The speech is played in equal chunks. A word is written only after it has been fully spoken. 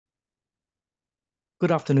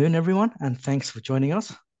Good afternoon, everyone, and thanks for joining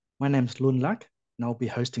us. My name is Lun Lak, and I'll be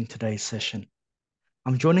hosting today's session.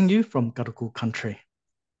 I'm joining you from Gadigal country.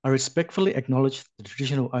 I respectfully acknowledge the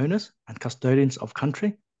traditional owners and custodians of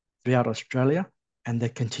country throughout Australia and their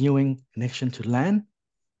continuing connection to land,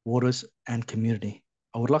 waters, and community.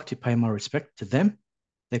 I would like to pay my respect to them,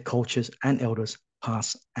 their cultures, and elders,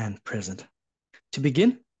 past and present. To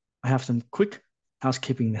begin, I have some quick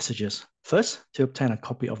housekeeping messages. First, to obtain a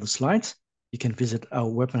copy of the slides, you can visit our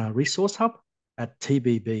webinar resource hub at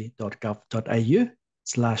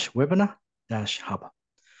tbb.gov.au/webinar-hub.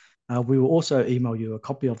 We will also email you a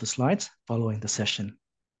copy of the slides following the session.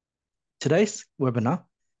 Today's webinar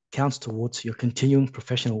counts towards your continuing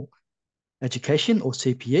professional education or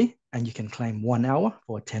CPE, and you can claim 1 hour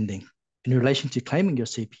for attending. In relation to claiming your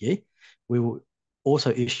CPE, we will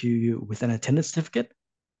also issue you with an attendance certificate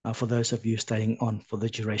for those of you staying on for the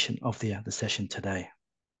duration of the session today.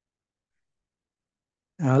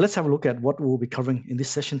 Let's have a look at what we'll be covering in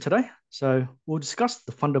this session today. So we'll discuss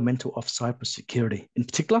the fundamental of cybersecurity. In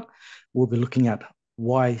particular, we'll be looking at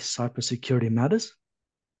why cybersecurity matters,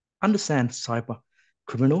 understand cyber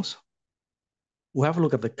criminals. We'll have a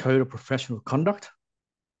look at the code of professional conduct.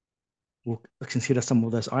 We'll consider some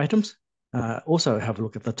of those items. Also have a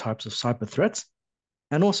look at the types of cyber threats.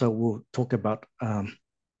 And also we'll talk about a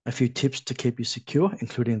few tips to keep you secure,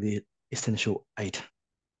 including the Essential 8.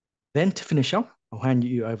 Then to finish up, I'll hand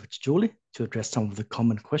you over to Julie to address some of the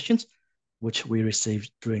common questions which we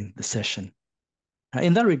received during the session.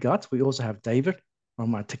 In that regard, we also have David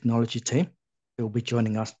from our technology team who will be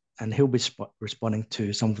joining us, and he'll be responding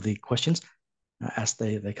to some of the questions as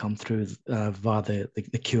they come through via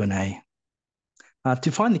the Q&A.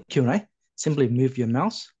 To find the Q&A, simply move your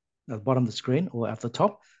mouse at the bottom of the screen or at the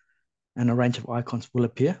top, and a range of icons will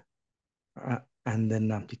appear, and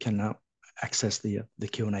then you can access the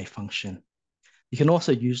Q&A function. You can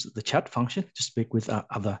also use the chat function to speak with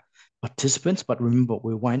other participants, but remember,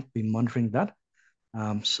 we won't be monitoring that.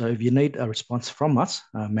 So if you need a response from us,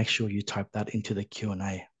 make sure you type that into the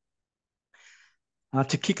Q&A.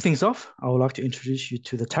 To kick things off, I would like to introduce you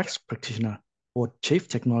to the tax practitioner or Chief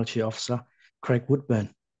Technology Officer, Craig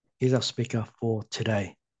Woodburn. He's our speaker for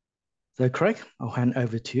today. So Craig, I'll hand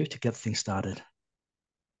over to you to get things started.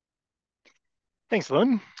 Thanks,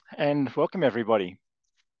 Lynn, and welcome everybody.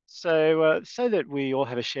 So that we all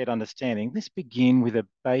have a shared understanding, let's begin with a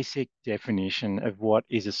basic definition of what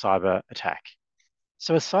is a cyber attack.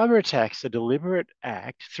 So a cyber attack is a deliberate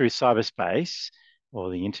act through cyberspace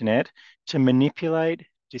or the internet to manipulate,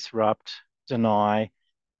 disrupt, deny,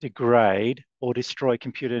 degrade, or destroy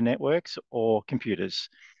computer networks or computers,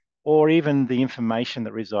 or even the information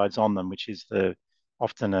that resides on them, which is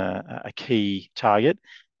often a key target,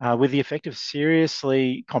 with the effect of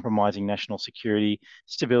seriously compromising national security,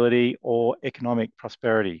 stability, or economic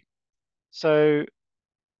prosperity. So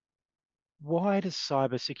why does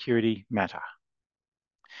cybersecurity matter?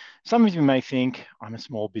 Some of you may think, I'm a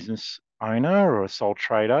small business owner or a sole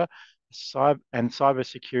trader, and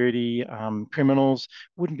cybersecurity criminals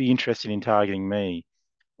wouldn't be interested in targeting me.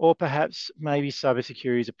 Or perhaps maybe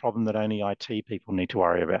cybersecurity is a problem that only IT people need to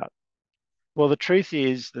worry about. Well, the truth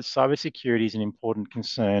is that cybersecurity is an important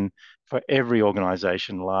concern for every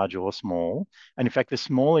organisation, large or small. And in fact, the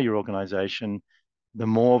smaller your organisation, the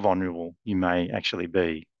more vulnerable you may actually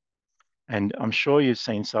be. And I'm sure you've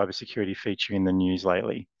seen cybersecurity feature in the news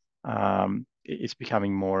lately. It's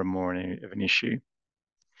becoming more and more of an issue.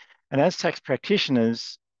 And as tax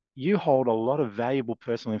practitioners, you hold a lot of valuable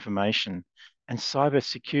personal information, and cyber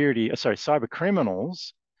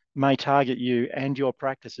criminals may target you and your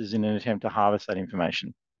practices in an attempt to harvest that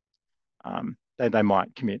information. They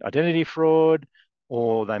might commit identity fraud,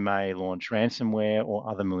 or they may launch ransomware or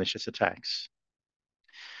other malicious attacks.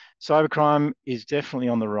 Cybercrime is definitely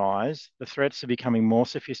on the rise. The threats are becoming more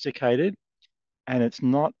sophisticated, and it's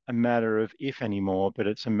not a matter of if anymore, but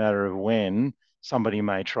it's a matter of when somebody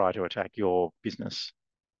may try to attack your business.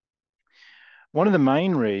 One of the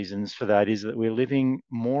main reasons for that is that we're living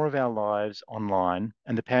more of our lives online,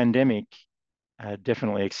 and the pandemic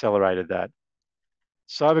definitely accelerated that.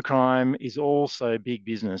 Cybercrime is also big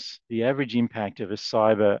business. The average impact of a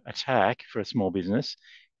cyber attack for a small business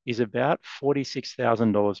is about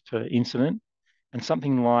 $46,000 per incident, and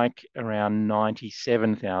something like around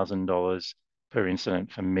 $97,000 per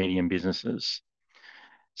incident for medium businesses.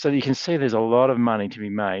 So you can see there's a lot of money to be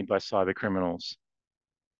made by cyber criminals.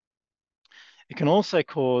 It can also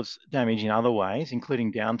cause damage in other ways,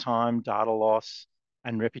 including downtime, data loss,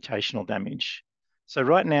 and reputational damage. So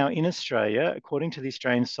right now in Australia, according to the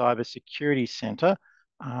Australian Cyber Security Centre,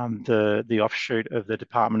 the offshoot of the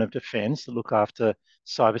Department of Defence that look after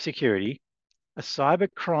cybersecurity, A cyber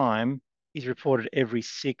crime is reported every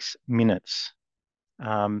 6 minutes.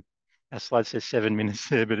 Our slide says 7 minutes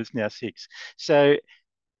there, but it's now 6. So,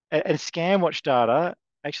 and ScamWatch data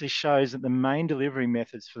actually shows that the main delivery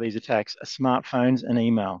methods for these attacks are smartphones and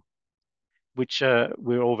email, which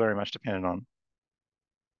we're all very much dependent on.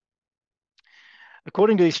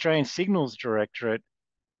 According to the Australian Signals Directorate,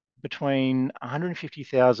 between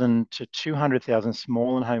 150,000 to 200,000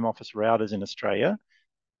 small and home office routers in Australia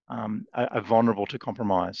are vulnerable to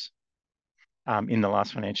compromise in the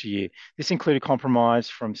last financial year. This included compromise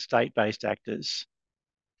from state-based actors.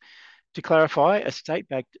 To clarify, a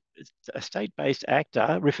state-based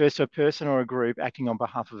actor refers to a person or a group acting on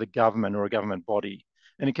behalf of a government or a government body,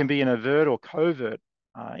 and it can be an overt or covert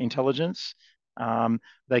intelligence.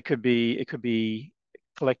 It could be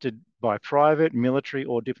collected by private, military,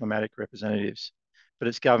 or diplomatic representatives, but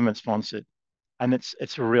it's government sponsored, and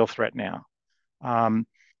it's a real threat now.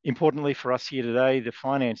 Importantly for us here today, the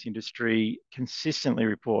finance industry consistently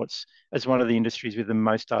reports as one of the industries with the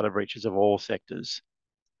most data breaches of all sectors,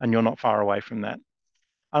 and you're not far away from that.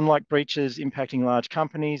 Unlike breaches impacting large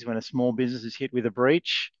companies, when a small business is hit with a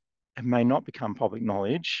breach, it may not become public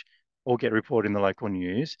knowledge or get reported in the local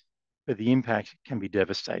news, but the impact can be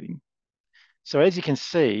devastating. So as you can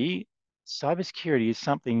see, cybersecurity is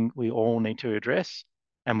something we all need to address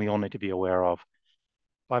and we all need to be aware of.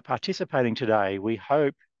 By participating today, we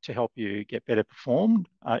hope to help you get better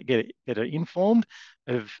informed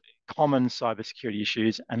of common cybersecurity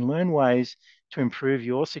issues and learn ways to improve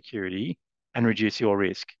your security and reduce your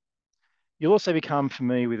risk. You'll also become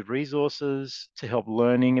familiar with resources to help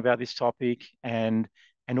learning about this topic and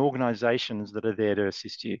organisations that are there to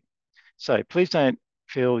assist you. So please don't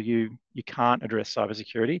feel you can't address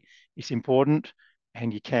cybersecurity. It's important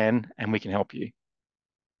and you can, and we can help you.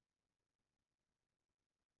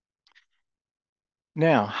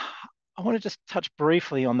 Now, I want to just touch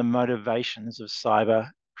briefly on the motivations of cyber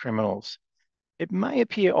criminals. It may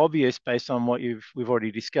appear obvious based on what we've already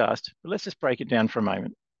discussed, but let's just break it down for a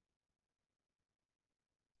moment.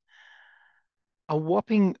 A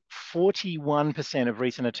whopping 41% of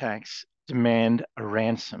recent attacks demand a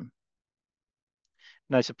ransom.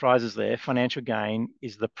 No surprises there. Financial gain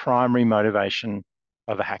is the primary motivation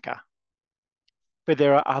of a hacker. But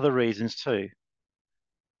there are other reasons too.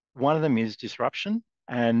 One of them is disruption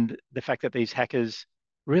and the fact that these hackers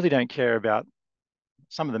really don't care about,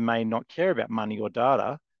 some of them may not care about money or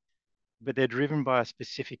data, but they're driven by a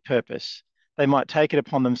specific purpose. They might take it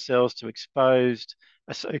upon themselves to expose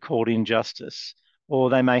a so-called injustice, or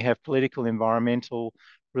they may have political, environmental,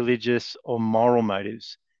 religious, or moral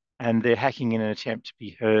motives, and they're hacking in an attempt to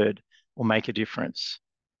be heard or make a difference.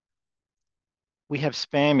 We have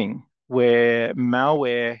spamming, where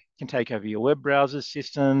malware can take over your web browser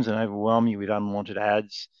systems and overwhelm you with unwanted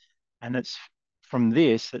ads. And it's from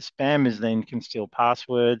this that spammers then can steal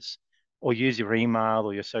passwords or use your email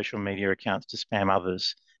or your social media accounts to spam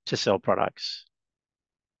others to sell products.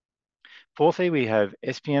 Fourthly, we have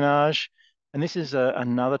espionage, and this is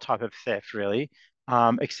another type of theft, really,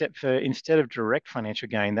 except for instead of direct financial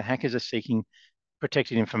gain, the hackers are seeking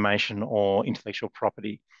protected information or intellectual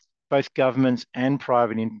property. Both governments and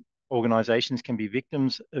private organizations can be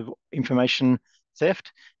victims of information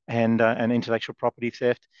theft and intellectual property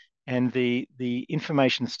theft. And the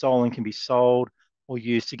information stolen can be sold or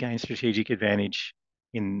used to gain strategic advantage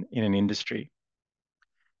in an industry.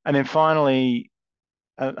 And then finally,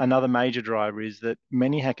 another major driver is that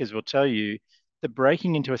many hackers will tell you that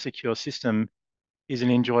breaking into a secure system is an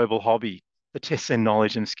enjoyable hobby that tests their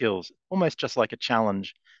knowledge and skills, almost just like a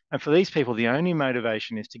challenge. And for these people, the only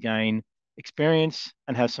motivation is to gain experience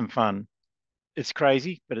and have some fun. It's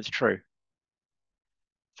crazy, but it's true.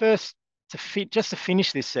 First, just to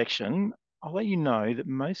finish this section, I'll let you know that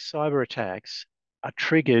most cyber attacks are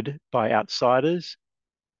triggered by outsiders,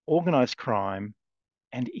 organized crime,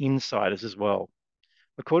 and insiders as well.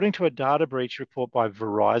 According to a data breach report by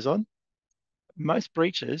Verizon, most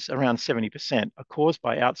breaches, around 70%, are caused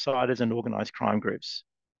by outsiders and organized crime groups.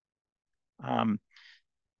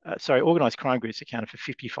 Organized crime groups accounted for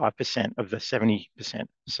 55% of the 70%.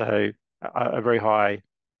 So a very high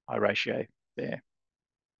ratio there.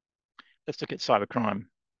 Let's look at cybercrime.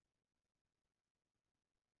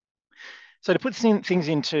 So to put things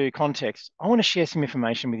into context, I want to share some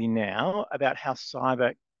information with you now about how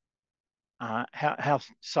cybercrime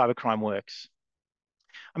works.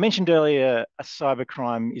 I mentioned earlier a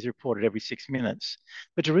cybercrime is reported every 6 minutes,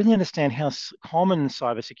 but to really understand how common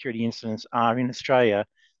cybersecurity incidents are in Australia,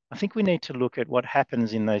 I think we need to look at what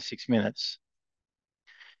happens in those 6 minutes.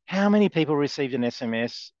 How many people received an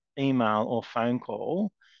SMS, email, or phone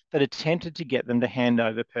call that attempted to get them to hand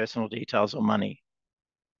over personal details or money.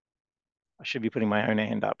 I should be putting my own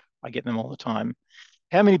hand up. I get them all the time.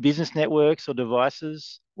 How many business networks or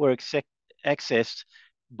devices were accessed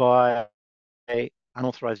by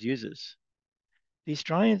unauthorized users? The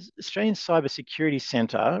Australian Cybersecurity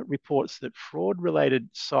Centre reports that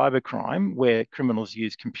fraud-related cybercrime, where criminals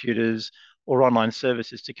use computers or online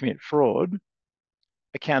services to commit fraud,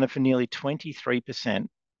 accounted for nearly 23%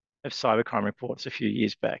 of cybercrime reports a few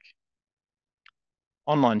years back.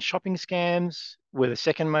 Online shopping scams were the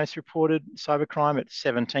second most reported cybercrime at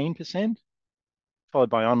 17%, followed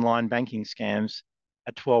by online banking scams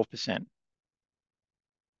at 12%.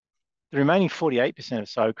 The remaining 48% of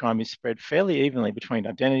cybercrime is spread fairly evenly between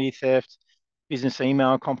identity theft, business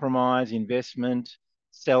email compromise, investment,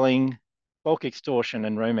 selling, bulk extortion,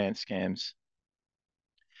 and romance scams.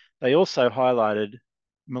 They also highlighted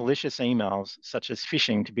malicious emails such as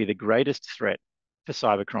phishing to be the greatest threat for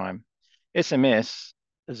cybercrime. SMS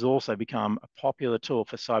has also become a popular tool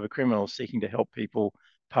for cybercriminals seeking to help people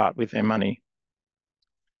part with their money.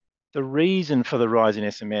 The reason for the rise in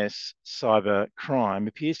SMS cyber crime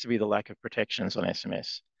appears to be the lack of protections on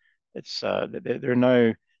SMS. There are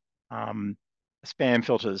no spam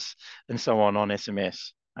filters and so on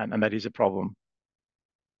SMS, and that is a problem.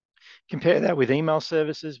 Compare that with email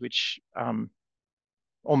services, which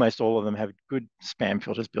almost all of them have good spam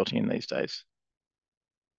filters built in these days.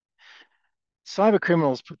 Cyber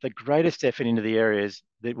criminals put the greatest effort into the areas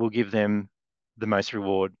that will give them the most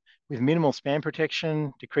reward, with minimal spam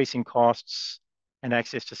protection, decreasing costs, and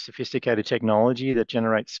access to sophisticated technology that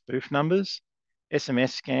generates spoof numbers.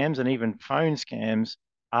 SMS scams and even phone scams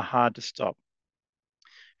are hard to stop.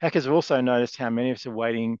 Hackers have also noticed how many of us are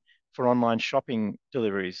waiting for online shopping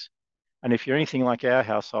deliveries. And if you're anything like our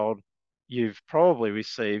household, you've probably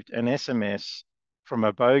received an SMS from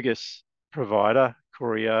a bogus provider,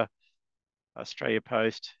 courier, Australia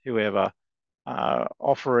Post, whoever,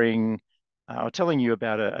 offering or telling you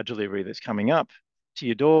about a delivery that's coming up to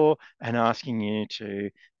your door and asking you to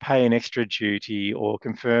pay an extra duty or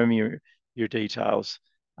confirm your details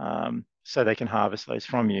so they can harvest those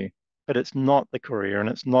from you. But it's not the courier and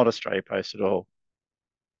it's not Australia Post at all.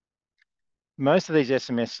 Most of these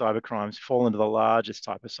SMS cybercrimes fall into the largest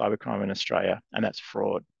type of cybercrime in Australia, and that's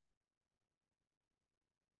fraud.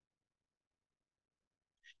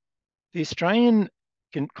 The Australian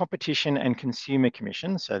Competition and Consumer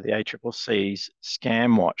Commission, so the ACCC's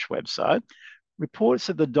Scam Watch website, reports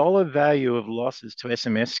that the dollar value of losses to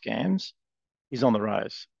SMS scams is on the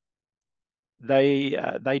rise. They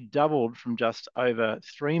doubled from just over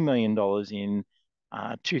 $3 million in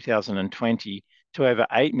 2020 to over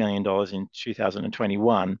 $8 million in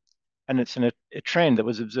 2021. And it's a trend that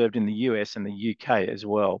was observed in the US and the UK as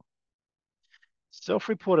well.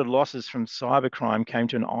 Self-reported losses from cybercrime came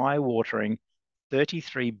to an eye-watering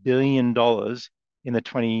 $33 billion in the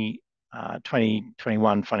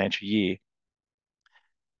 2021 financial year.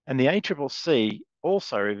 And the ACCC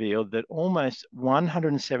also revealed that almost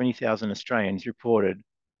 170,000 Australians reported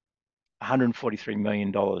 $143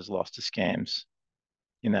 million lost to scams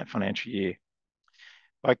in that financial year.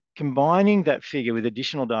 By combining that figure with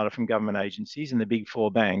additional data from government agencies and the big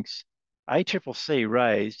four banks, ACCC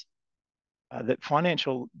raised that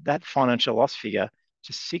financial loss figure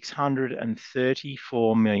to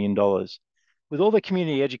 $634 million. With all the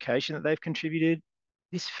community education that they've contributed,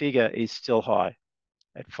 this figure is still high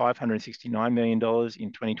at $569 million in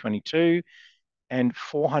 2022 and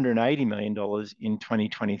 $480 million in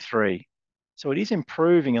 2023. So it is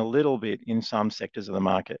improving a little bit in some sectors of the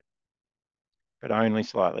market, but only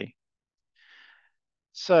slightly.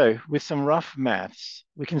 So with some rough maths,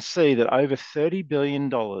 we can see that over $30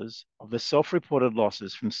 billion of the self-reported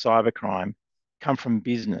losses from cybercrime come from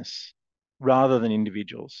business rather than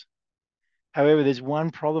individuals. However, there's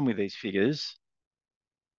one problem with these figures.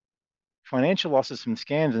 Financial losses from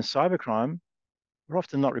scams and cybercrime are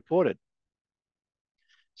often not reported.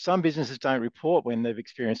 Some businesses don't report when they've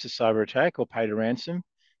experienced a cyber attack or paid a ransom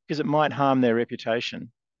because it might harm their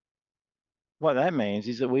reputation. What that means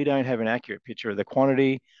is that we don't have an accurate picture of the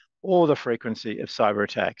quantity or the frequency of cyber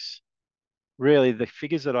attacks. Really, the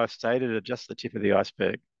figures that I've stated are just the tip of the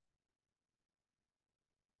iceberg.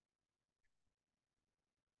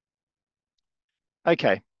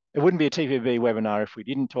 Okay, it wouldn't be a TPB webinar if we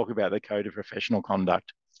didn't talk about the Code of Professional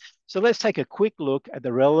Conduct. So let's take a quick look at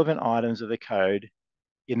the relevant items of the code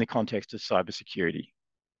in the context of cybersecurity.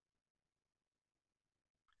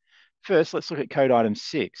 First, let's look at Code Item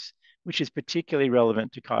 6, which is particularly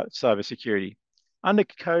relevant to cybersecurity. Under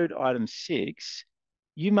Code Item 6,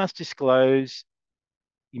 you must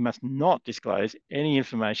not disclose any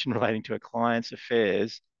information relating to a client's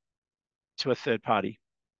affairs to a third party,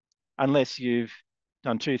 unless you've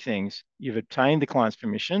done two things. You've obtained the client's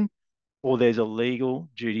permission, or there's a legal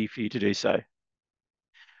duty for you to do so.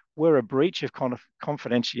 Where a breach of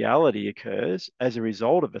confidentiality occurs as a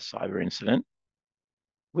result of a cyber incident,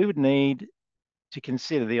 we would need to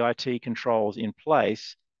consider the IT controls in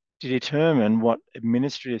place to determine what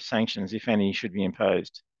administrative sanctions, if any, should be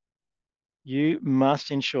imposed. You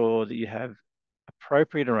must ensure that you have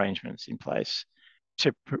appropriate arrangements in place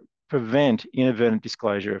to prevent inadvertent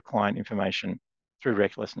disclosure of client information through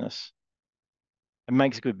recklessness. It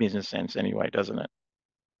makes good business sense anyway, doesn't it?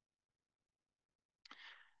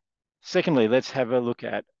 Secondly, let's have a look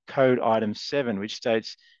at code item 7, which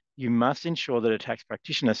states you must ensure that a tax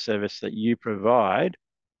practitioner service that you provide,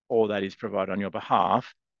 or that is provided on your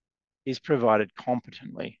behalf, is provided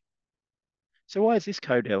competently. So why is this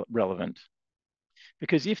code relevant?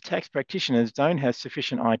 Because if tax practitioners don't have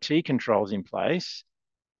sufficient IT controls in place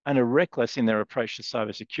and are reckless in their approach to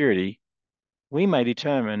cybersecurity, we may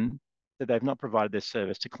determine that they've not provided their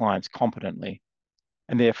service to clients competently,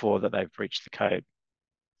 and therefore that they've breached the code.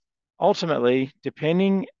 Ultimately,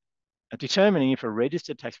 determining if a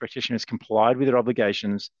registered tax practitioner has complied with their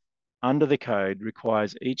obligations under the code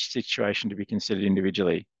requires each situation to be considered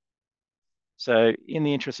individually. So in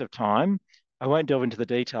the interest of time, I won't delve into the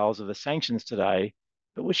details of the sanctions today,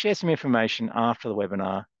 but we'll share some information after the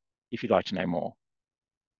webinar if you'd like to know more.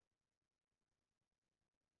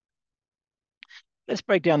 Let's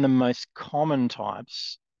break down the most common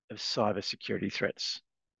types of cybersecurity threats.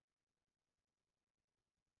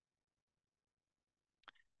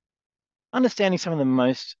 Understanding some of the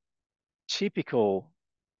most typical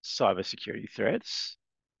cybersecurity threats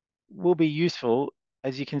will be useful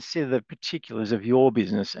as you consider the particulars of your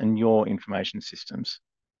business and your information systems.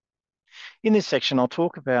 In this section, I'll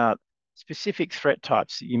talk about specific threat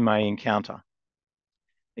types that you may encounter.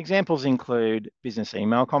 Examples include business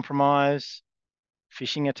email compromise,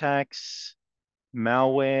 phishing attacks,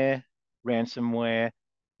 malware, ransomware,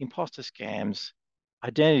 imposter scams,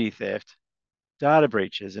 identity theft, data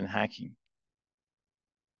breaches, and hacking.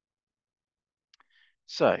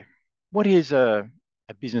 So, what is a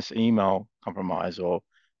business email compromise, or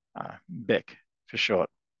BEC for short?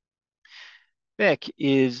 BEC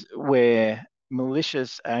is where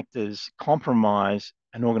malicious actors compromise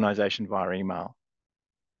an organization via email.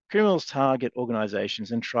 Criminals target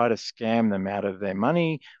organizations and try to scam them out of their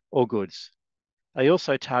money or goods. They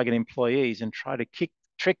also target employees and try to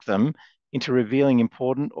trick them into revealing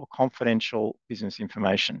important or confidential business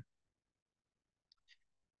information.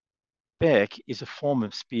 BEC is a form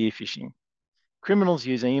of spear phishing. Criminals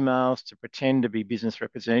use emails to pretend to be business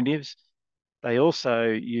representatives. They also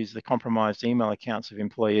use the compromised email accounts of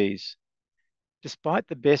employees. Despite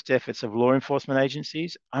the best efforts of law enforcement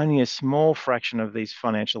agencies, only a small fraction of these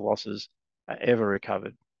financial losses are ever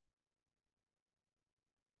recovered.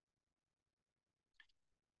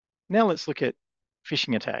 Now let's look at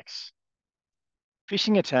phishing attacks.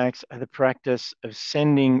 Phishing attacks are the practice of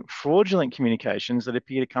sending fraudulent communications that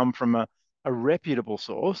appear to come from a reputable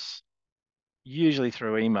source, usually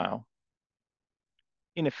through email.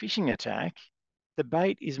 In a phishing attack, the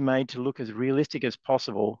bait is made to look as realistic as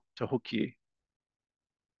possible to hook you.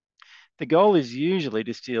 The goal is usually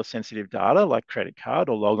to steal sensitive data like credit card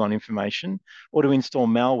or logon information, or to install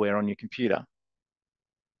malware on your computer.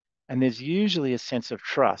 And there's usually a sense of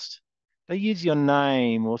trust. They use your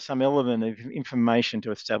name or some element of information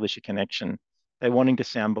to establish a connection. They're wanting to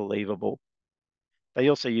sound believable. They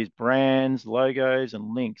also use brands, logos,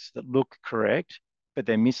 and links that look correct, but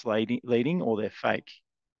they're misleading or they're fake.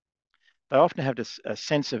 They often have a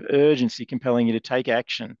sense of urgency compelling you to take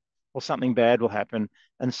action, or something bad will happen,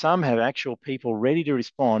 and some have actual people ready to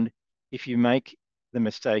respond if you make the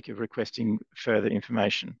mistake of requesting further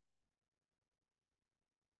information.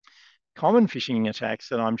 Common phishing attacks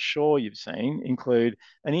that I'm sure you've seen include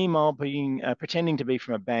an email being pretending to be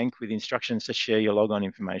from a bank with instructions to share your logon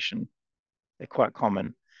information. They're quite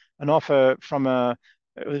common. An offer from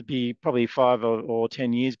it would be probably 5 or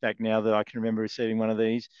 10 years back now that I can remember receiving one of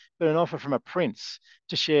these, but an offer from a prince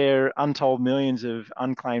to share untold millions of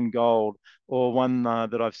unclaimed gold, or one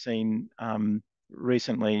that I've seen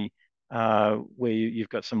recently where you've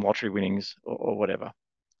got some lottery winnings or whatever.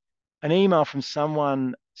 An email from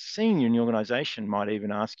someone senior in the organization might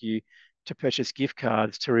even ask you to purchase gift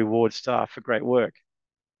cards to reward staff for great work.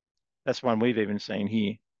 That's one we've even seen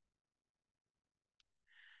here.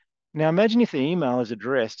 Now imagine if the email is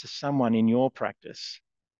addressed to someone in your practice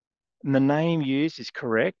and the name used is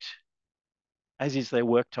correct, as is their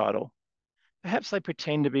work title. Perhaps they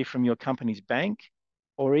pretend to be from your company's bank,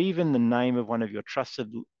 or even the name of one of your trusted,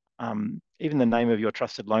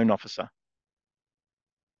 loan officer.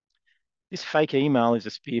 This fake email is a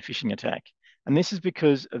spear phishing attack. And this is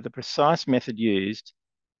because of the precise method used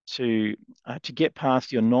to get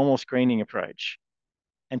past your normal screening approach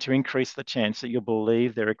and to increase the chance that you'll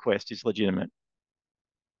believe their request is legitimate.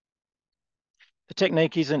 The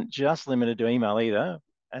technique isn't just limited to email either,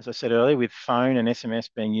 as I said earlier, with phone and SMS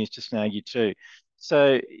being used to snag you too.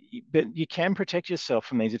 So, but you can protect yourself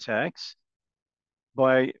from these attacks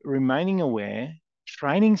by remaining aware,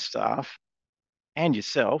 training staff and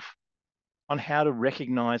yourself on how to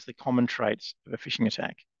recognize the common traits of a phishing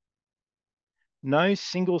attack. No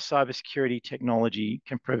single cybersecurity technology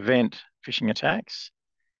can prevent phishing attacks,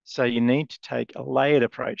 so you need to take a layered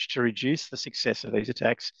approach to reduce the success of these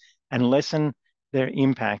attacks and lessen their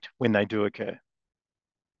impact when they do occur.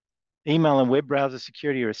 Email and web browser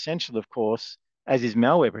security are essential, of course, as is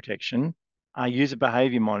malware protection, user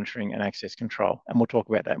behavior monitoring and access control. And we'll talk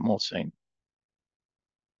about that more soon.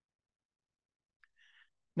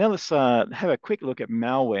 Now let's have a quick look at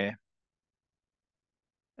malware.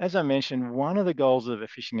 As I mentioned, one of the goals of a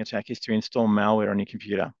phishing attack is to install malware on your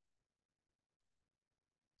computer.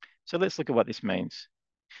 So let's look at what this means.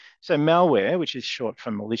 So malware, which is short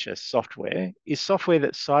for malicious software, is software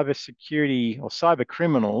that cybersecurity or cyber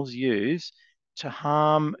criminals use to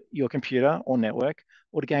harm your computer or network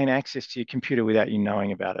or to gain access to your computer without you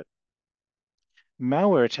knowing about it.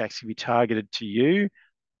 Malware attacks can be targeted to you,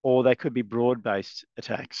 or they could be broad-based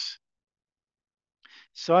attacks.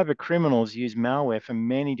 Cyber criminals use malware for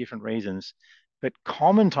many different reasons, but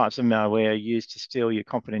common types of malware are used to steal your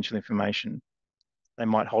confidential information. They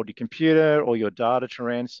might hold your computer or your data to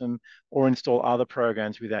ransom or install other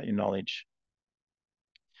programs without your knowledge.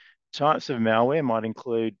 Types of malware might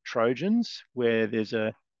include Trojans, where there's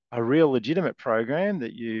a real legitimate program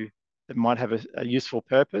that might have a useful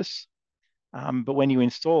purpose. But when you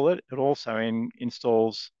install it, it also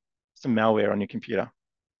installs some malware on your computer.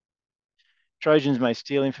 Trojans may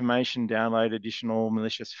steal information, download additional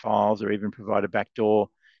malicious files, or even provide a backdoor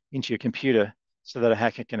into your computer so that a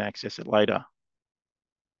hacker can access it later.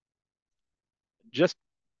 Just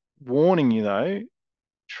warning you though,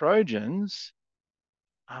 Trojans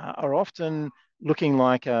are often looking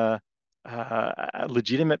like a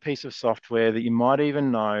legitimate piece of software that you might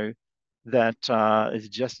even know that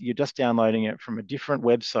you're just downloading it from a different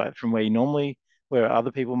website from where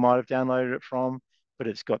other people might have downloaded it from, but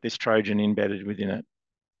it's got this Trojan embedded within it.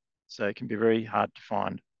 So it can be very hard to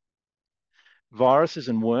find. Viruses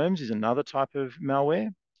and worms is another type of malware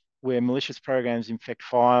where malicious programs infect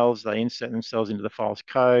files, they insert themselves into the file's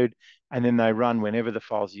code, and then they run whenever the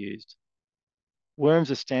file's used.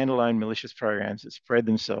 Worms are standalone malicious programs that spread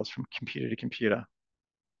themselves from computer to computer.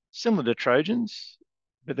 Similar to Trojans,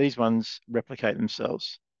 but these ones replicate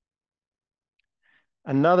themselves.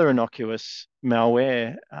 Another innocuous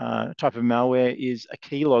malware, type of malware is a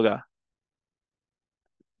keylogger.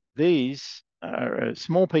 These are a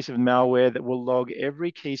small piece of malware that will log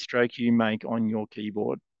every keystroke you make on your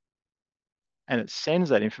keyboard. And it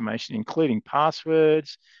sends that information, including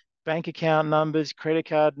passwords, bank account numbers, credit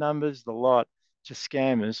card numbers, the lot, to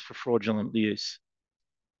scammers for fraudulent use.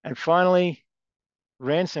 And finally,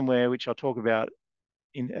 ransomware, which I'll talk about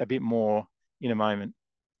in a bit more in a moment.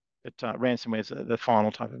 But ransomware is the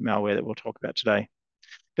final type of malware that we'll talk about today.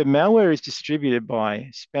 But malware is distributed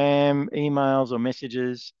by spam, emails or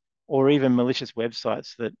messages, or even malicious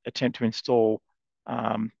websites that attempt to install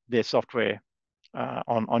their software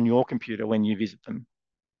on your computer when you visit them.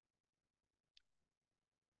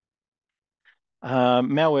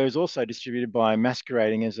 Malware is also distributed by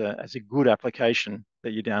masquerading as a good application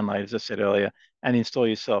that you download, as I said earlier, and install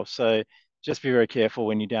yourself. So just be very careful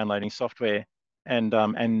when you're downloading software, and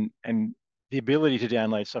the ability to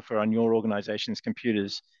download software on your organization's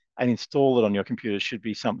computers and install it on your computers should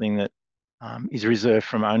be something that is reserved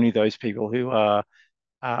from only those people who are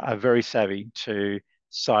very savvy to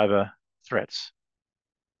cyber threats.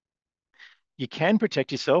 You can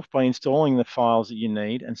protect yourself by installing the files that you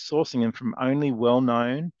need and sourcing them from only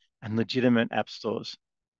well-known and legitimate app stores.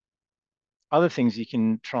 Other things that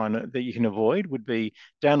you can avoid would be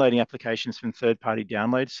downloading applications from third-party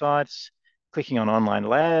download sites, clicking on online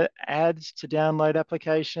ads to download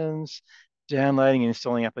applications, downloading and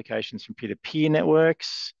installing applications from peer-to-peer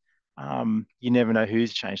networks. You never know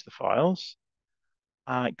who's changed the files.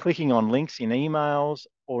 Clicking on links in emails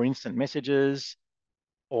or instant messages,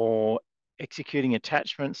 or executing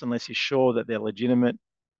attachments unless you're sure that they're legitimate.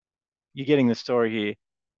 You're getting the story here.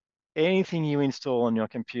 Anything you install on your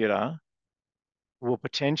computer will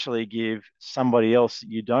potentially give somebody else that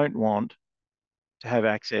you don't want to have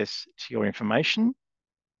access to your information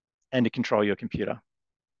and to control your computer.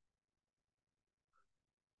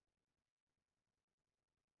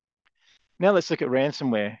 Now let's look at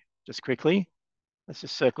ransomware just quickly. Let's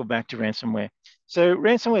just circle back to ransomware. So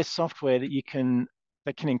ransomware is software that can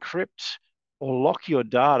encrypt or lock your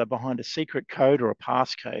data behind a secret code or a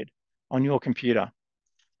passcode on your computer.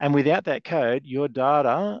 And without that code, your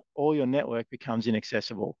data or your network becomes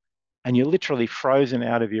inaccessible. And you're literally frozen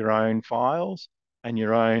out of your own files and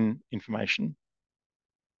your own information.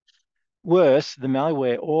 Worse, the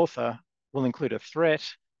malware author will include a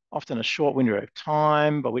threat, often a short window of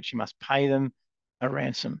time by which you must pay them a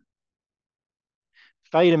ransom.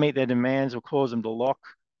 Failure to meet their demands will cause them to lock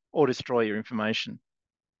or destroy your information,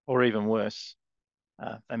 or even worse,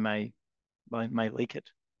 they may leak it.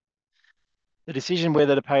 The decision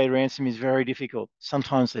whether to pay a ransom is very difficult.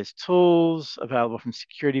 Sometimes there's tools available from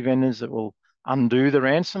security vendors that will undo the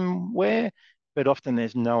ransomware, but often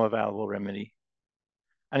there's no available remedy.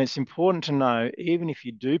 And it's important to know, even if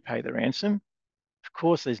you do pay the ransom, of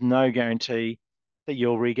course, there's no guarantee that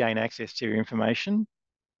you'll regain access to your information,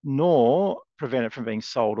 nor prevent it from being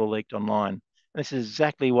sold or leaked online. And this is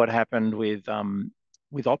exactly what happened with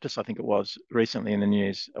Optus, I think it was, recently in the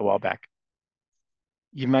news a while back.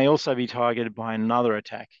 You may also be targeted by another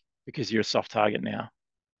attack because you're a soft target now.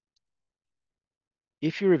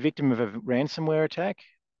 If you're a victim of a ransomware attack,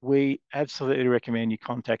 we absolutely recommend you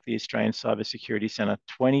contact the Australian Cybersecurity Centre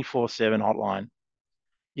 24/7 hotline.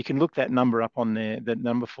 You can look that number up on the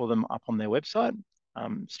number for them up on their website,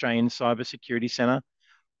 Australian Cybersecurity Centre,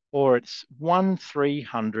 or it's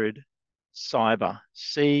 1300 cyber,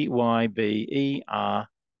 CYBER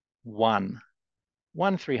 1,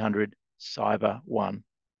 1300 cyber 1.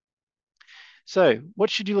 So what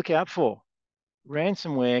should you look out for?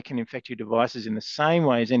 Ransomware can infect your devices in the same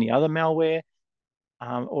way as any other malware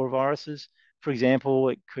or viruses. For example,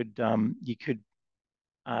 you could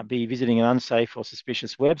be visiting an unsafe or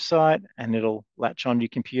suspicious website and it'll latch onto your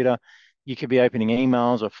computer. You could be opening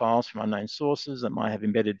emails or files from unknown sources that might have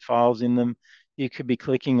embedded files in them. You could be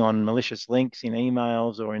clicking on malicious links in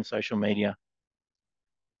emails or in social media.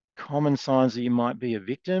 Common signs that you might be a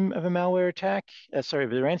victim of a malware attack, of a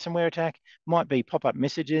ransomware attack, might be pop-up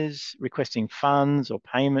messages requesting funds or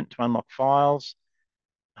payment to unlock files.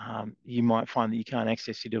 You might find that you can't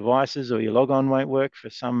access your devices or your logon won't work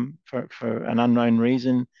for an unknown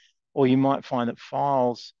reason, or you might find that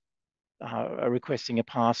files are requesting a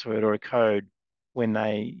password or a code when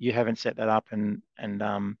you haven't set that up, and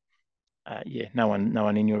no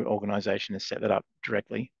one in your organization has set that up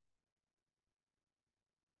directly.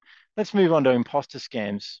 Let's move on to imposter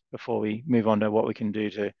scams before we move on to what we can do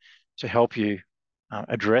to help you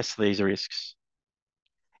address these risks.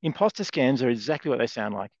 Imposter scams are exactly what they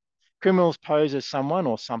sound like. Criminals pose as someone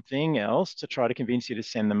or something else to try to convince you to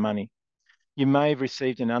send them money. You may have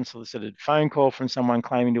received an unsolicited phone call from someone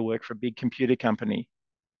claiming to work for a big computer company.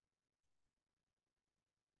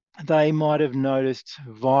 They might have noticed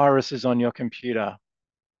viruses on your computer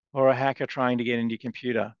or a hacker trying to get into your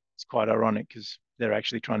computer. It's quite ironic because they're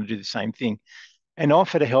actually trying to do the same thing, and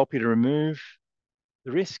offer to help you to remove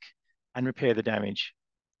the risk and repair the damage,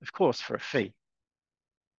 of course, for a fee.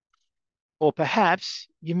 Or perhaps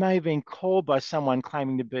you may have been called by someone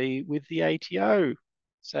claiming to be with the ATO,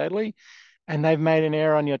 sadly, and they've made an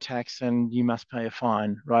error on your tax and you must pay a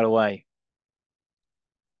fine right away.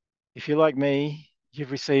 If you're like me,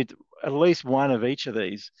 you've received at least one of each of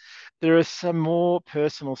these. There are some more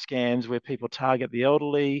personal scams where people target the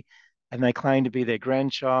elderly and they claim to be their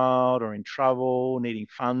grandchild or in trouble, needing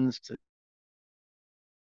funds to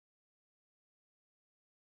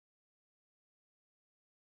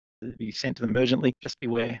be sent to them urgently. Just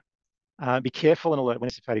beware. Be careful and alert when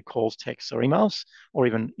anticipated calls, texts, or emails, or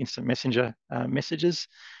even instant messenger messages.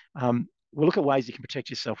 We'll look at ways you can protect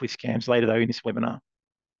yourself with scams later, though, in this webinar.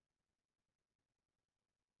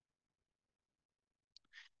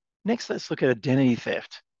 Next, let's look at identity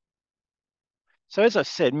theft. So as I've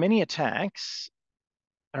said, many attacks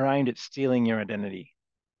are aimed at stealing your identity.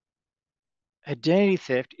 Identity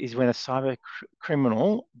theft is when a cyber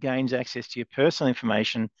criminal gains access to your personal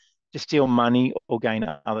information to steal money or gain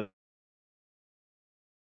other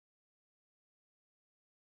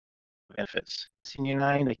benefits. It's in your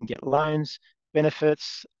name, they can get loans,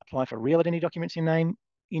 benefits, apply for real identity documents in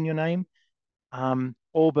your name,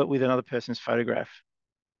 all but with another person's photograph.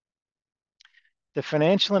 The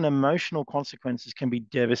financial and emotional consequences can be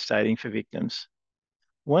devastating for victims.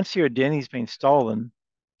 Once your identity has been stolen,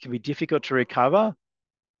 it can be difficult to recover,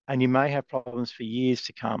 and you may have problems for years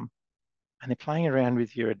to come. And they're playing around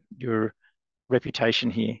with your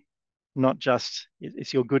reputation here, not just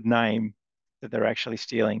it's your good name that they're actually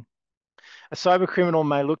stealing. A cyber criminal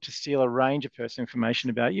may look to steal a range of personal information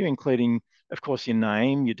about you, including, of course, your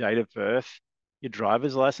name, your date of birth, your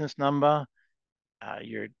driver's license number,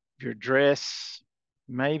 your address,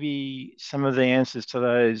 maybe some of the answers to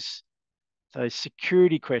those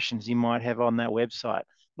security questions you might have on that website,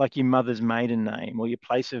 like your mother's maiden name or your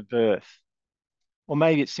place of birth. Or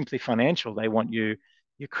maybe it's simply financial. They want your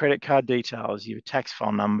credit card details, your tax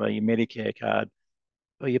file number, your Medicare card,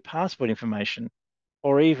 or your passport information,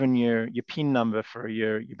 or even your PIN number for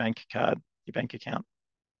your bank card, your bank account.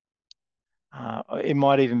 It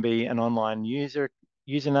might even be an online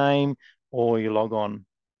username or your log on.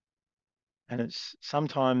 And it's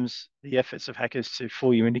sometimes the efforts of hackers to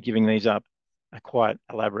fool you into giving these up are quite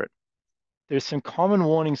elaborate. There's some common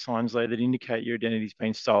warning signs, though, that indicate your identity's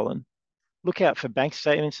been stolen. Look out for bank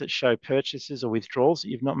statements that show purchases or withdrawals that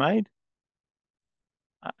you've not made.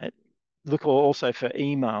 Look also for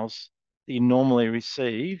emails that you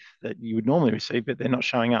would normally receive, but they're not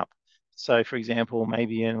showing up. So, for example,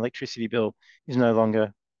 maybe an electricity bill is no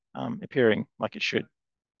longer appearing like it should.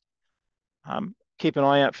 Keep an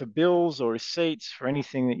eye out for bills or receipts for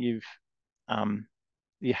anything that you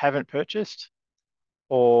haven't purchased,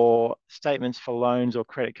 or statements for loans or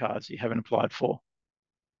credit cards that you haven't applied for.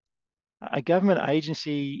 A government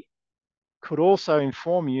agency could also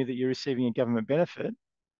inform you that you're receiving a government benefit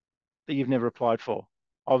that you've never applied for.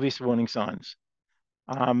 Obvious warning signs.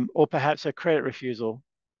 Or perhaps a credit refusal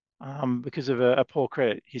because of a poor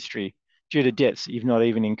credit history due to debts that you've not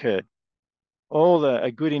even incurred. All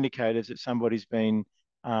are good indicators that somebody's been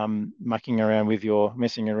messing around with your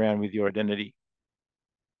identity.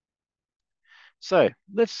 So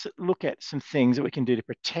let's look at some things that we can do to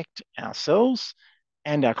protect ourselves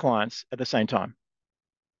and our clients at the same time.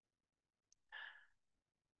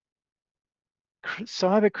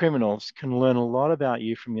 Cyber criminals can learn a lot about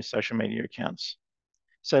you from your social media accounts.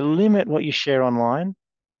 So limit what you share online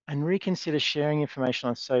and reconsider sharing information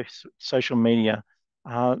on social media,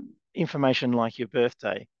 information like your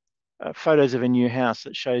birthday, photos of a new house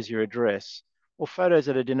that shows your address, or photos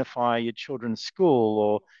that identify your children's school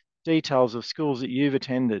or details of schools that you've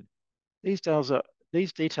attended. These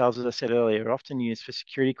details, as I said earlier, are often used for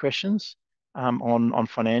security questions on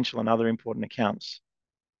financial and other important accounts.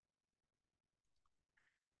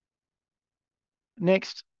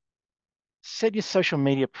 Next, set your social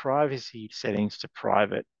media privacy settings to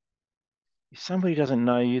private. If somebody doesn't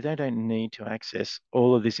know you, they don't need to access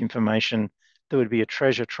all of this information that would be a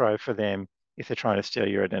treasure trove for them if they're trying to steal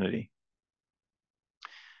your identity.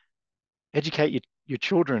 Educate your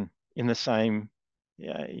children in the same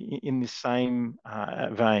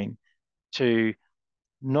vein to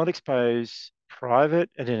not expose private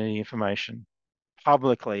identity information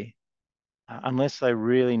publicly unless they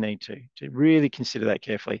really need to really consider that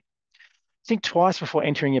carefully. Think twice before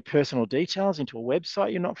entering your personal details into a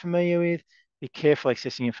website you're not familiar with. Be careful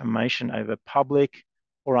accessing information over public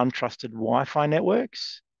or untrusted Wi-Fi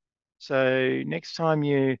networks. So next time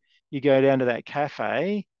you go down to that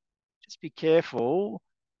cafe, just be careful.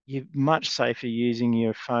 You're much safer using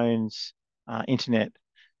your phone's internet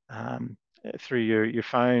through your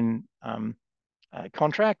phone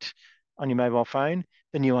contract on your mobile phone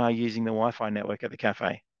than you are using the Wi-Fi network at the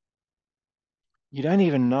cafe. You don't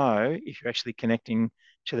even know if you're actually connecting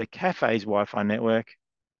to the cafe's Wi-Fi network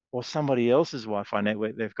or somebody else's Wi-Fi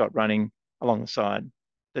network they've got running along the side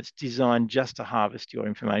that's designed just to harvest your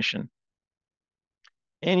information.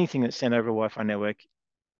 Anything that's sent over a Wi-Fi network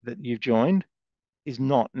that you've joined is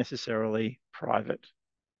not necessarily private.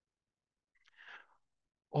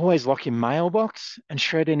 Always lock your mailbox and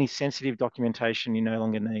shred any sensitive documentation you no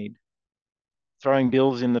longer need. Throwing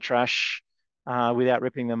bills in the trash without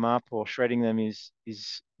ripping them up or shredding them is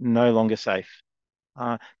no longer safe.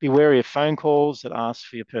 Be wary of phone calls that ask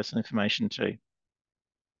for your personal information too.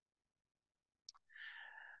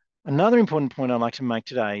 Another important point I'd like to make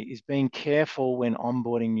today is being careful when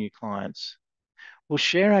onboarding new clients. We'll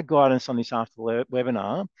share our guidance on this after the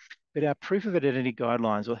webinar, but our proof of identity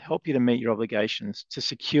guidelines will help you to meet your obligations to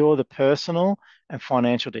secure the personal and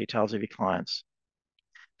financial details of your clients.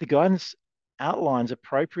 The guidance outlines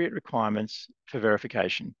appropriate requirements for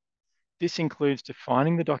verification. This includes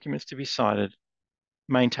defining the documents to be cited,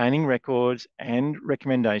 maintaining records, and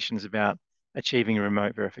recommendations about achieving a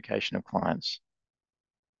remote verification of clients.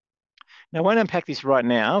 Now, I won't unpack this right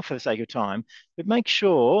now for the sake of time, but make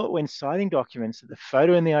sure when citing documents that the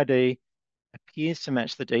photo in the ID appears to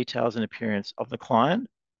match the details and appearance of the client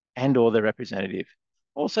and or their representative.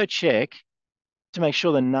 Also check to make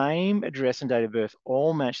sure the name, address, and date of birth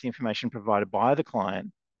all match the information provided by the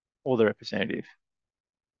client or the representative.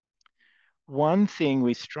 One thing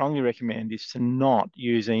we strongly recommend is to not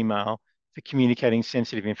use email for communicating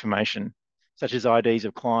sensitive information, such as IDs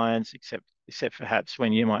of clients, except perhaps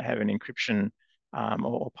when you might have an encryption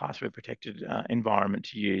or password protected environment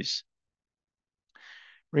to use.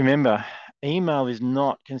 Remember, email is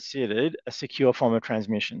not considered a secure form of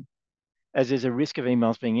transmission, as there's a risk of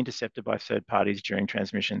emails being intercepted by third parties during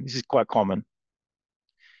transmission. This is quite common.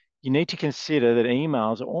 You need to consider that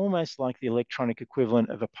emails are almost like the electronic equivalent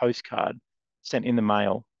of a postcard sent in the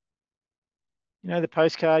mail. You know, the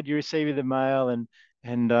postcard you receive in the mail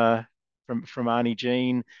and from Auntie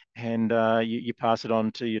Jean, and you pass it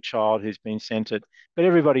on to your child who's been sent it, but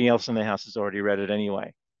everybody else in the house has already read it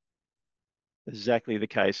anyway. Exactly the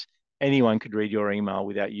case. Anyone could read your email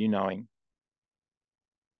without you knowing.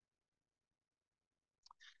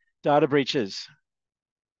 Data breaches.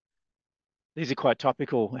 These are quite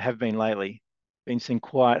topical, have been lately. Been seeing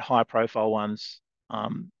quite high profile ones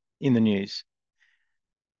in the news.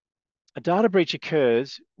 A data breach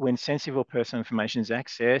occurs when sensitive or personal information is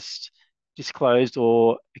accessed, disclosed,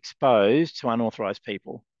 or exposed to unauthorized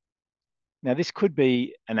people. Now, this could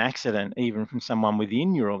be an accident even from someone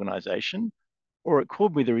within your organization, or it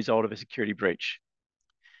could be the result of a security breach.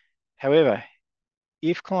 However,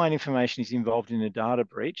 if client information is involved in a data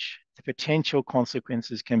breach, the potential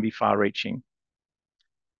consequences can be far-reaching.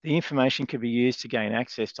 The information could be used to gain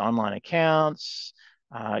access to online accounts.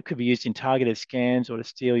 It could be used in targeted scams or to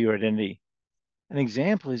steal your identity. An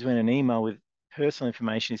example is when an email with personal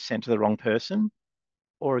information is sent to the wrong person,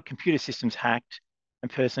 or a computer system's hacked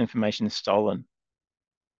and personal information is stolen.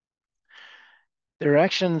 There are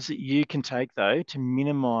actions that you can take, though, to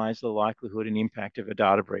minimize the likelihood and impact of a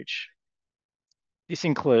data breach. This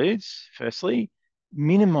includes, firstly,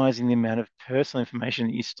 minimizing the amount of personal information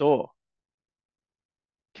that you store.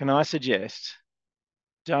 Can I suggest,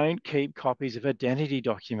 don't keep copies of identity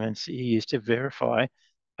documents that you use to verify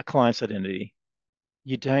a client's identity.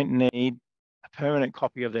 You don't need a permanent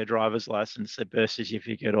copy of their driver's license, their birth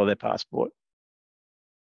certificate, or their passport.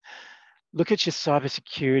 Look at your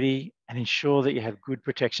cybersecurity and ensure that you have good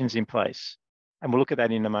protections in place. And we'll look at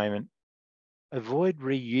that in a moment. Avoid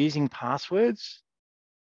reusing passwords,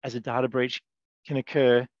 as a data breach can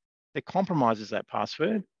occur that compromises that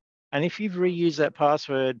password. And if you've reused that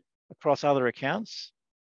password across other accounts,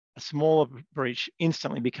 a smaller breach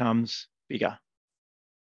instantly becomes bigger.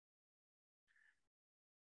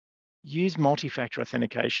 Use multi-factor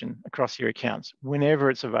authentication across your accounts whenever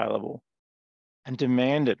it's available, and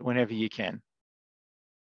demand it whenever you can.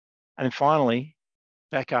 And finally,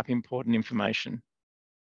 back up important information.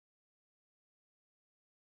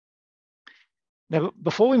 Now,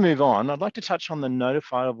 before we move on, I'd like to touch on the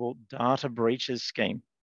Notifiable Data Breaches Scheme.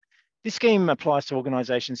 This scheme applies to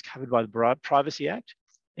organisations covered by the Privacy Act,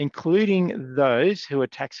 including those who are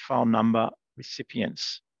tax file number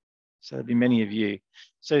recipients. So there'll be many of you.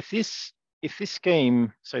 So this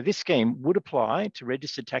scheme would apply to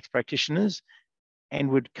registered tax practitioners and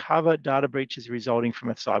would cover data breaches resulting from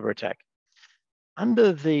a cyber attack.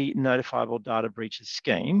 Under the Notifiable Data Breaches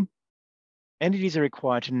Scheme, entities are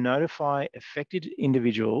required to notify affected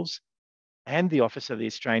individuals and the Office of the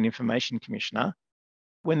Australian Information Commissioner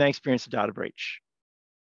when they experience a data breach.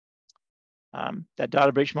 That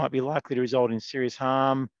data breach might be likely to result in serious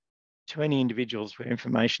harm to any individuals where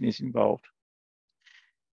information is involved.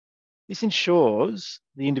 This ensures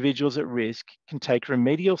the individuals at risk can take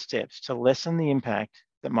remedial steps to lessen the impact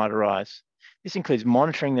that might arise. This includes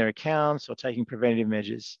monitoring their accounts or taking preventative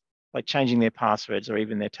measures like changing their passwords or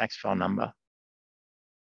even their tax file number.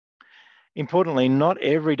 Importantly, not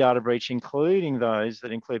every data breach, including those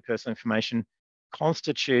that include personal information,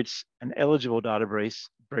 constitutes an eligible data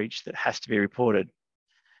breach that has to be reported.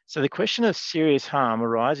 So the question of serious harm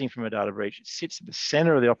arising from a data breach sits at the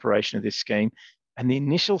centre of the operation of this scheme, and the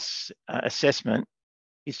initial assessment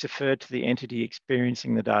is deferred to the entity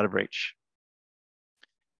experiencing the data breach.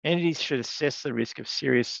 Entities should assess the risk of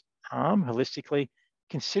serious harm holistically,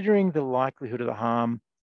 considering the likelihood of the harm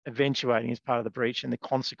eventuating as part of the breach and the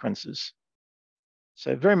consequences.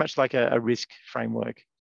 So very much like a risk framework.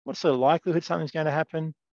 What's the likelihood something's going to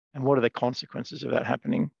happen, and what are the consequences of that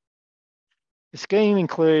happening? The scheme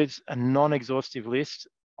includes a non-exhaustive list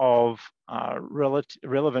of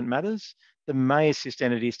relevant matters that may assist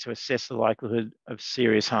entities to assess the likelihood of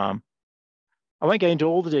serious harm. I won't go into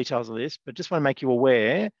all the details of this, but just want to make you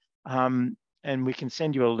aware, and we can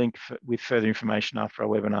send you a link with further information after our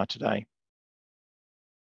webinar today.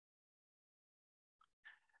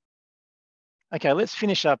 Okay, let's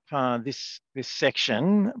finish up this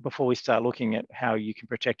section before we start looking at how you can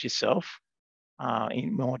protect yourself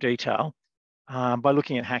in more detail by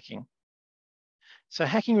looking at hacking. So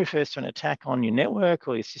hacking refers to an attack on your network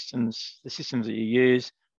or your systems, the systems that you use,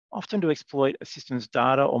 often to exploit a system's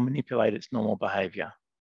data or manipulate its normal behavior.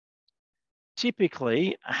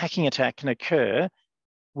 Typically, a hacking attack can occur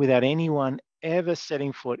without anyone ever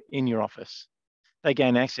setting foot in your office. They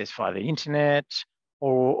gain access via the internet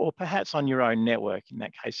or perhaps on your own network. In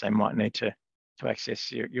that case, they might need to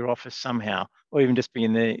access your office somehow, or even just be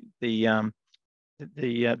in the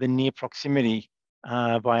near proximity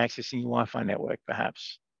by accessing your Wi-Fi network,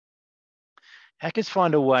 perhaps. Hackers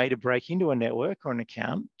find a way to break into a network or an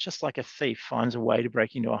account, just like a thief finds a way to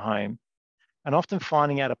break into a home. And often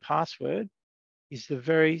finding out a password is the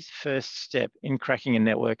very first step in cracking a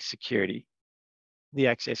network security, the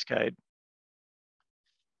access code.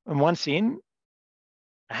 And once in,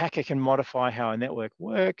 a hacker can modify how a network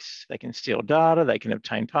works. They can steal data, they can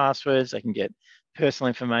obtain passwords, they can get personal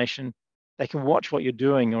information. They can watch what you're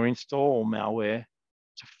doing or install malware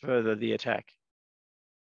to further the attack.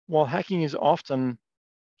 While hacking is often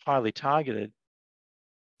highly targeted,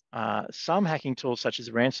 some hacking tools such as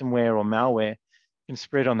ransomware or malware can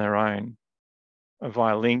spread on their own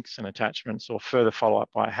via links and attachments or further follow-up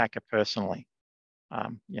by a hacker personally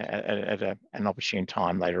at an opportune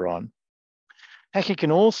time later on. Hacking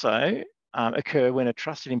can also occur when a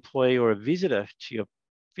trusted employee or a visitor to your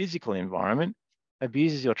physical environment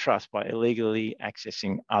abuses your trust by illegally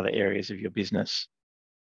accessing other areas of your business.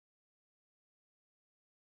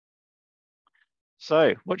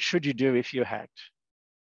 So, what should you do if you're hacked?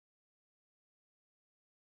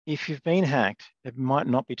 If you've been hacked, it might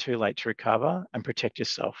not be too late to recover and protect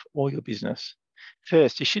yourself or your business.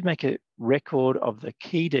 First, you should make a record of the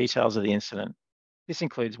key details of the incident. This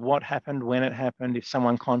includes what happened, when it happened, if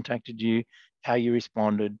someone contacted you, how you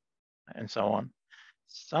responded, and so on.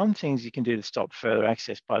 Some things you can do to stop further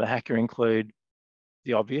access by the hacker include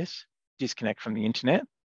the obvious: disconnect from the internet.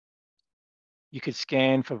 You could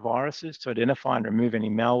scan for viruses to identify and remove any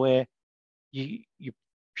malware. You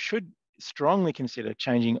should strongly consider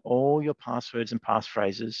changing all your passwords and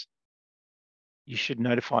passphrases. You should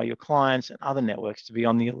notify your clients and other networks to be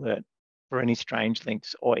on the alert for any strange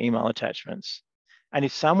links or email attachments. And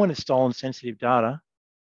if someone has stolen sensitive data,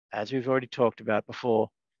 as we've already talked about before,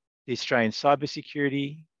 the Australian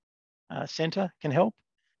Cybersecurity Centre can help.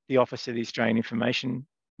 The Office of the Australian Information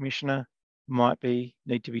Commissioner might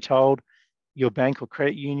need to be told. Your bank or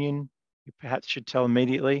credit union, you perhaps should tell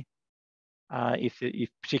immediately,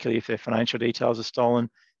 particularly if their financial details are stolen,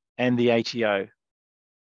 and the ATO.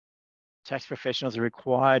 Tax professionals are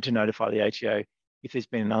required to notify the ATO if there's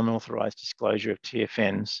been an unauthorised disclosure of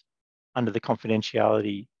TFNs under the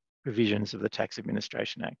confidentiality provisions of the Tax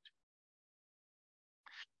Administration Act.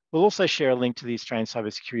 We'll also share a link to the Australian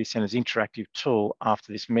Cybersecurity Centre's interactive tool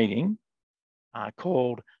after this meeting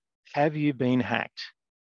called Have You Been Hacked?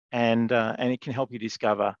 And it can help you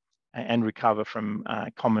discover and recover from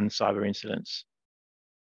common cyber incidents.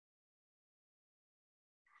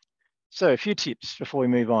 So a few tips before we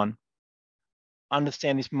move on.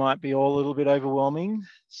 Understand this might be all a little bit overwhelming,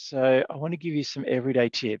 so I want to give you some everyday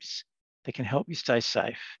tips that can help you stay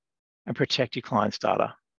safe and protect your clients'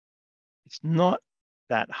 data. It's not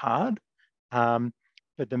that hard,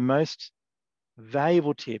 but the most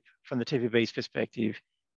valuable tip from the TPB's perspective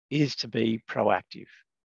is to be proactive.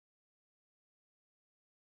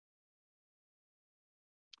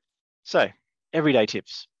 So, everyday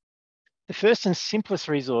tips. The first and simplest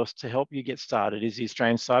resource to help you get started is the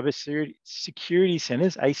Australian Cybersecurity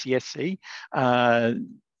Centre's, ACSC,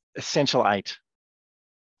 Essential 8.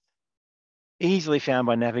 Easily found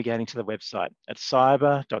by navigating to the website at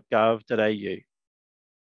cyber.gov.au.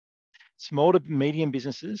 Small to medium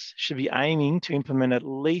businesses should be aiming to implement at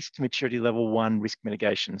least maturity level 1 risk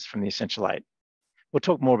mitigations from the Essential 8. We'll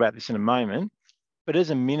talk more about this in a moment, but as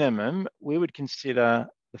a minimum, we would consider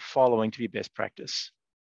the following to be best practice.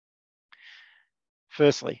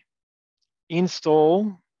 Firstly,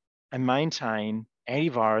 install and maintain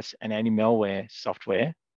antivirus and anti-malware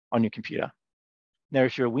software on your computer. Now,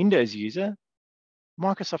 if you're a Windows user,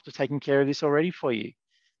 Microsoft are taking care of this already for you.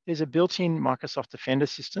 There's a built-in Microsoft Defender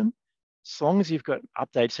system, as long as you've got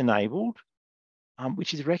updates enabled,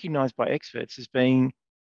 which is recognized by experts as being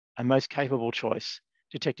a most capable choice,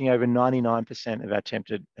 detecting over 99% of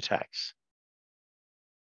attempted attacks.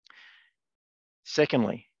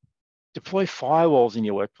 Secondly, deploy firewalls in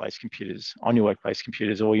your workplace computers, on your workplace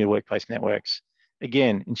computers or your workplace networks.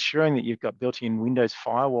 Again, ensuring that you've got built-in Windows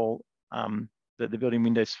firewall, that the built-in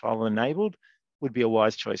Windows firewall enabled would be a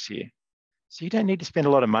wise choice here. So you don't need to spend a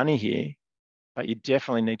lot of money here, but you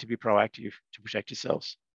definitely need to be proactive to protect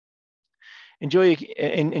yourselves.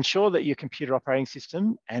 Ensure that your computer operating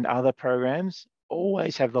system and other programs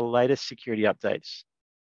always have the latest security updates.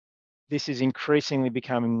 This is increasingly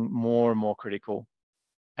becoming more and more critical,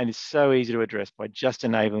 and it's so easy to address by just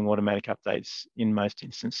enabling automatic updates in most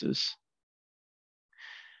instances.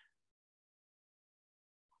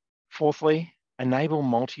 Fourthly, enable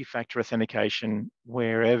multi-factor authentication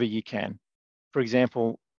wherever you can. For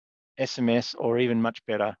example, SMS, or even much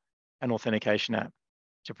better, an authentication app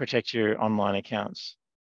to protect your online accounts.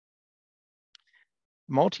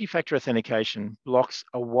 Multi-factor authentication blocks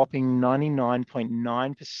a whopping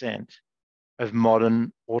 99.9% of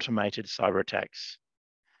modern automated cyber attacks.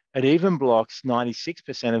 It even blocks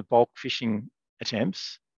 96% of bulk phishing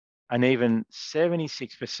attempts and even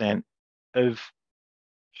 76% of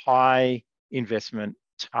high investment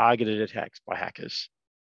targeted attacks by hackers.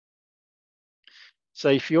 So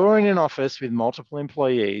if you're in an office with multiple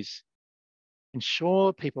employees,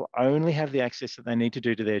 ensure people only have the access that they need to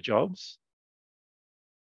do to their jobs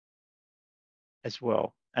as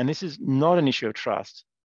well. And this is not an issue of trust,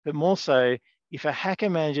 but more so if a hacker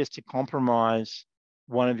manages to compromise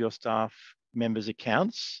one of your staff members'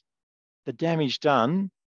 accounts, the damage done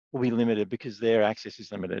will be limited because their access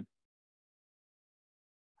is limited.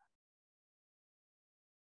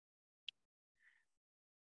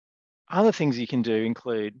 Other things you can do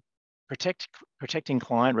include protecting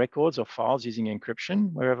client records or files using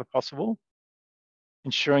encryption wherever possible,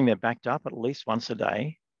 ensuring they're backed up at least once a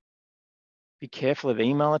day. Be careful of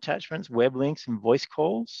email attachments, web links, and voice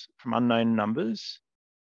calls from unknown numbers.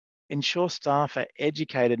 Ensure staff are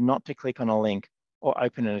educated not to click on a link or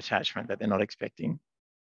open an attachment that they're not expecting.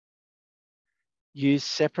 Use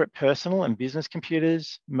separate personal and business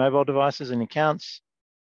computers, mobile devices, and accounts.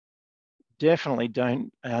 Definitely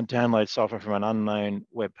don't download software from an unknown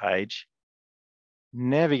web page.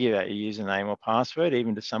 Never give out your username or password,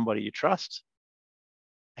 even to somebody you trust.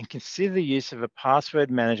 And consider the use of a password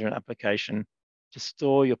management application to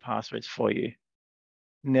store your passwords for you.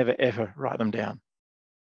 Never, ever write them down.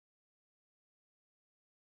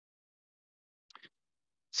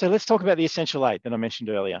 So let's talk about the Essential 8 that I mentioned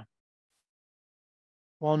earlier.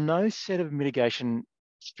 While no set of mitigation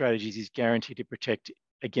strategies is guaranteed to protect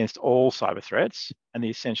against all cyber threats, and the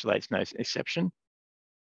Essential 8 is no exception,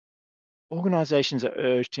 organizations are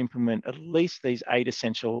urged to implement at least these 8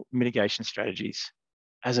 essential mitigation strategies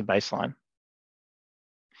as a baseline.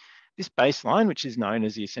 This baseline, which is known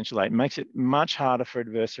as the Essential 8, makes it much harder for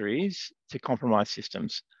adversaries to compromise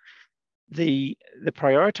systems. The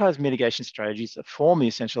prioritized mitigation strategies that form the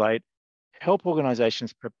Essential 8 help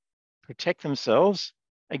organizations protect themselves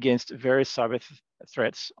against various cyber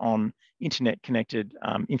threats on internet-connected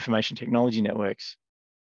information technology networks.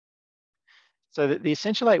 So the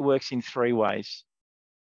Essential 8 works in 3 ways.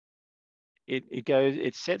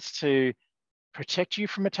 It sets to protect you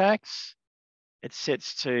from attacks. It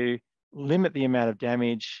sets to limit the amount of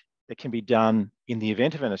damage that can be done in the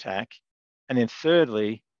event of an attack. And then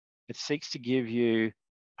thirdly, it seeks to give you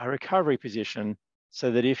a recovery position so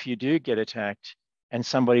that if you do get attacked and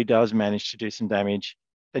somebody does manage to do some damage,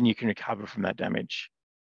 then you can recover from that damage.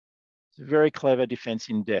 It's a very clever defense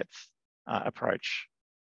in depth approach.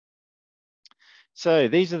 So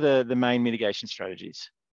these are the main mitigation strategies.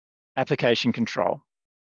 Application control.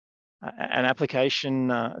 An approach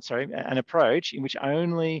in which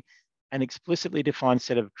only an explicitly defined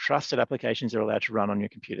set of trusted applications are allowed to run on your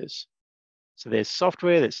computers. So there's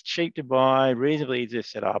software that's cheap to buy, reasonably easy to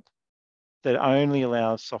set up, that only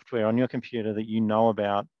allows software on your computer that you know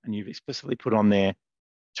about and you've explicitly put on there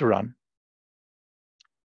to run.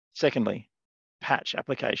 Secondly, patch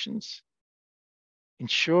applications.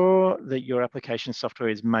 Ensure that your application software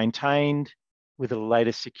is maintained with the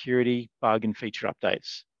latest security, bug, and feature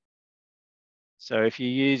updates. So if you're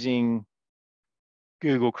using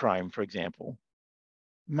Google Chrome, for example,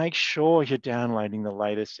 make sure you're downloading the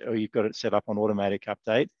latest, or you've got it set up on automatic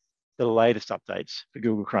update, the latest updates for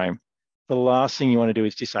Google Chrome. The last thing you want to do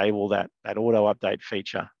is disable that auto update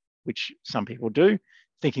feature, which some people do,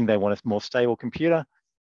 thinking they want a more stable computer,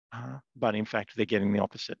 but in fact, they're getting the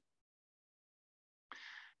opposite.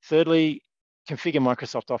 Thirdly, configure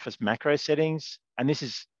Microsoft Office macro settings. And this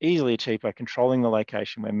is easily achieved by controlling the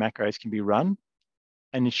location where macros can be run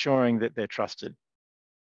and ensuring that they're trusted.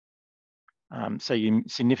 So you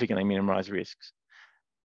significantly minimize risks.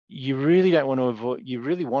 You really don't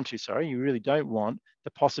want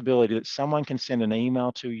the possibility that someone can send an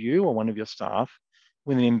email to you or one of your staff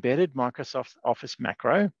with an embedded Microsoft Office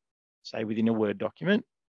macro, say within a Word document,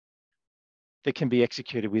 that can be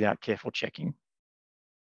executed without careful checking.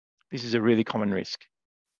 This is a really common risk.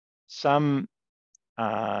 Some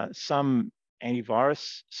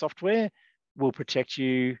antivirus software will protect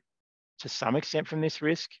you to some extent from this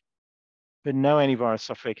risk, but no antivirus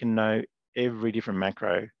software can know every different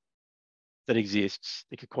macro that exists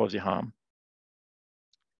that could cause you harm.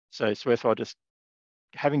 So it's worthwhile just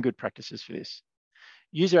having good practices for this.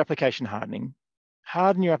 User application hardening.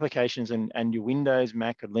 harden your applications and your Windows,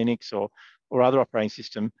 Mac, or Linux, or other operating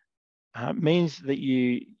system means that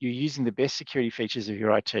you're using the best security features of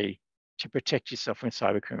your IT to protect yourself from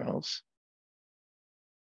cyber criminals.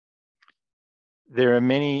 There are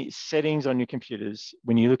many settings on your computers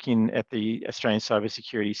when you're looking at the Australian Cyber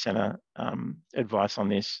Security Centre advice on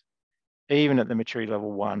this, even at the maturity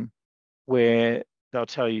level 1, where they'll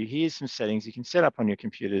tell you, here's some settings you can set up on your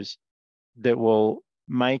computers that will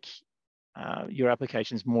make your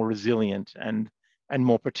applications more resilient and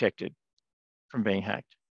more protected from being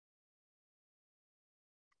hacked.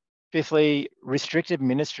 Fifthly, restricted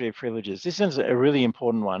administrative privileges. This is a really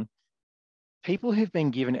important one. People who've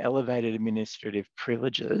been given elevated administrative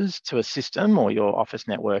privileges to a system or your office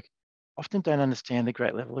network often don't understand the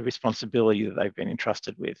great level of responsibility that they've been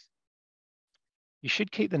entrusted with. You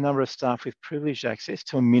should keep the number of staff with privileged access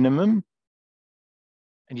to a minimum,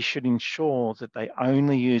 and you should ensure that they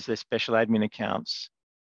only use their special admin accounts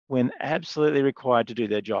when absolutely required to do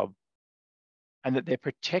their job, and that they're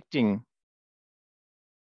protecting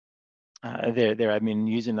their admin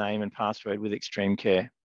username and password with extreme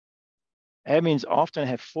care. Admins often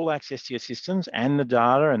have full access to your systems and the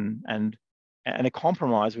data, and a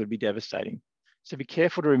compromise would be devastating. So be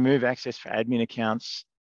careful to remove access for admin accounts,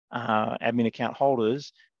 admin account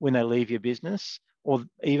holders when they leave your business, or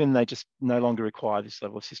even they just no longer require this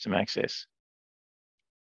level of system access.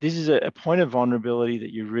 This is a point of vulnerability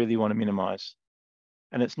that you really want to minimize.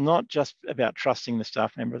 And it's not just about trusting the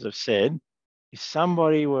staff member, as I've said. If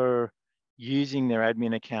somebody were using their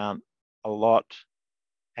admin account a lot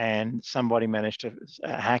and somebody managed to,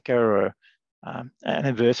 a hacker or an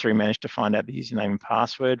adversary managed to find out the username and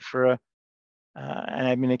password for an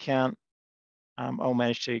admin account, or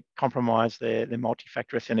managed to compromise their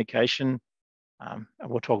multi-factor authentication, and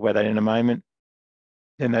we'll talk about that in a moment,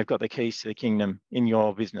 then they've got the keys to the kingdom in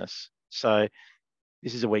your business. So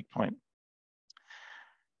this is a weak point.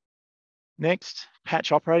 Next,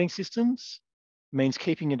 patch operating systems means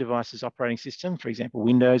keeping your device's operating system, for example,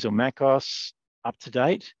 Windows or macOS, up to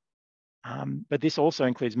date. But this also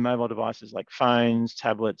includes mobile devices like phones,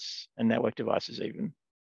 tablets, and network devices even.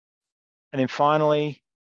 And then finally,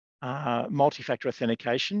 multi-factor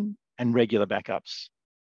authentication and regular backups.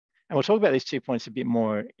 And we'll talk about these 2 points a bit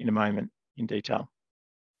more in a moment in detail.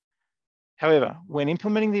 However, when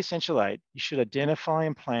implementing the Essential 8, you should identify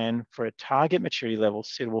and plan for a target maturity level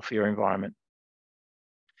suitable for your environment.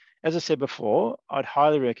 As I said before, I'd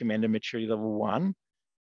highly recommend a maturity level 1,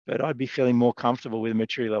 but I'd be feeling more comfortable with a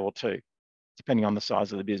maturity level 2, depending on the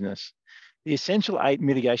size of the business. The Essential 8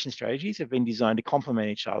 mitigation strategies have been designed to complement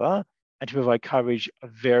each other and to provide coverage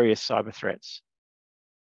of various cyber threats.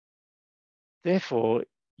 Therefore,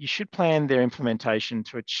 you should plan their implementation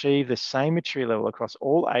to achieve the same maturity level across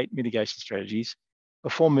all 8 mitigation strategies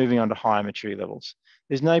before moving on to higher maturity levels.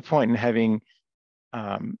 There's no point in having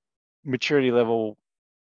maturity level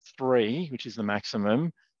 3, which is the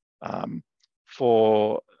maximum,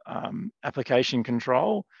 for application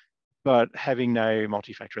control, but having no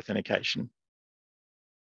multi-factor authentication.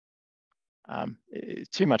 It's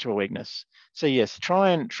too much of a weakness. So yes, try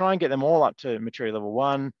and get them all up to maturity level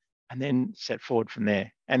 1 and then set forward from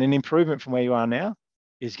there. And an improvement from where you are now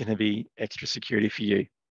is going to be extra security for you.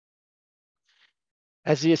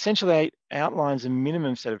 As the Essential 8 outlines a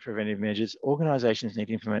minimum set of preventive measures, organisations need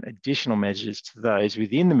to implement additional measures to those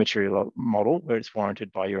within the maturity model where it's warranted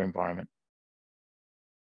by your environment.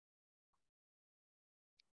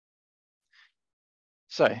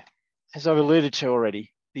 So, as I've alluded to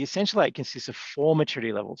already, the Essential 8 consists of 4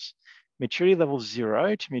 maturity levels: maturity level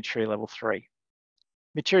 0 to maturity level 3.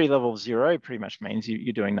 Maturity level 0 pretty much means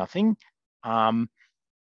you're doing nothing,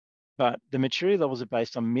 but the maturity levels are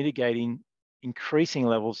based on mitigating increasing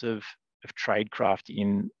levels of tradecraft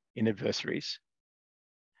in adversaries.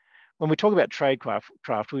 When we talk about tradecraft,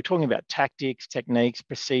 we're talking about tactics, techniques,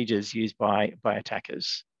 procedures used by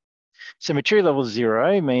attackers. So maturity level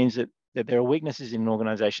 0 means that there are weaknesses in an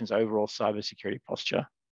organization's overall cybersecurity posture.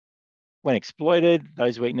 When exploited,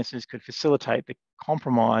 those weaknesses could facilitate the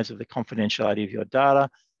compromise of the confidentiality of your data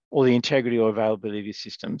or the integrity or availability of your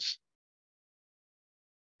systems.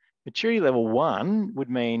 Maturity level 1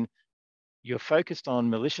 would mean you're focused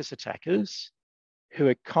on malicious attackers who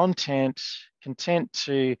are content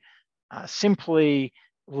to simply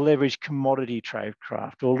leverage commodity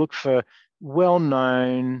tradecraft or look for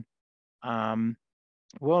well-known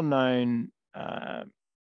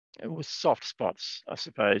with soft spots, I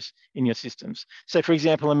suppose, in your systems. So for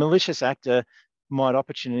example, a malicious actor might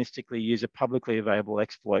opportunistically use a publicly available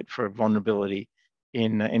exploit for a vulnerability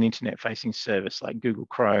in an internet-facing service like Google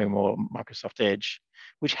Chrome or Microsoft Edge,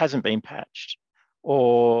 which hasn't been patched.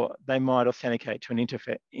 or they might authenticate to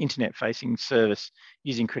an internet-facing service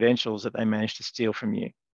using credentials that they managed to steal from you.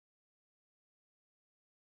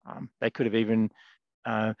 They could have even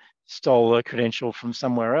stole a credential from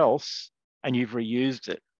somewhere else and you've reused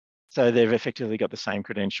it. So they've effectively got the same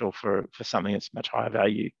credential for something that's much higher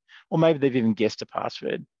value. Or maybe they've even guessed a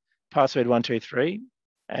password. Password 123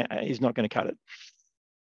 is not going to cut it.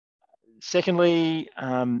 Secondly,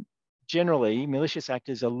 generally, malicious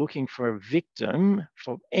actors are looking for a victim,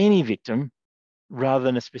 for any victim, rather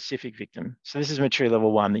than a specific victim. So this is maturity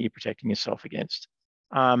level 1 that you're protecting yourself against.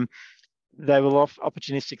 They will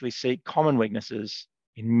opportunistically seek common weaknesses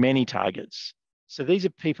in many targets. So these are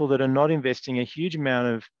people that are not investing a huge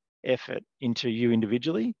amount of effort into you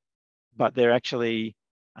individually, but they're actually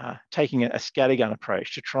taking a scattergun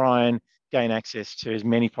approach to try and gain access to as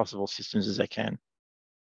many possible systems as they can.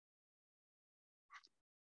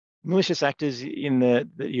 Malicious actors that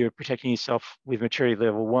you're protecting yourself with maturity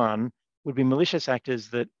level 1 would be malicious actors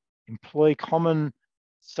that employ common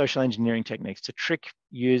social engineering techniques to trick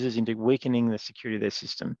users into weakening the security of their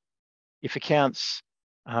system. If accounts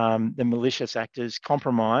the malicious actors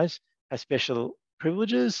compromise, have special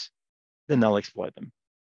privileges, then they'll exploit them.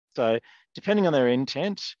 So depending on their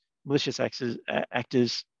intent, malicious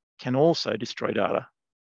actors can also destroy data.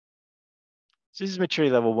 So this is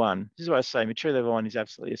maturity level 1. This is why I say maturity level 1 is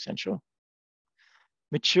absolutely essential.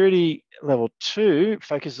 Maturity level 2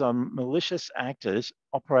 focuses on malicious actors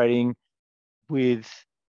operating with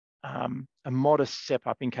a modest step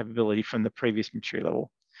up in capability from the previous maturity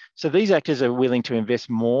level. So these actors are willing to invest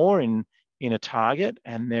more in a target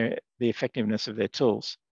and the effectiveness of their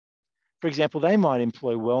tools. For example, they might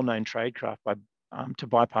employ well-known tradecraft to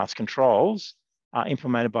bypass controls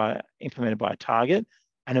implemented by a target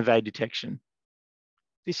and evade detection.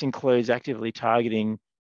 This includes actively targeting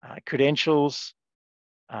credentials,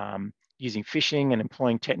 using phishing and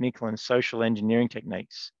employing technical and social engineering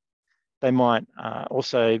techniques. They might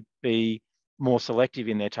also be more selective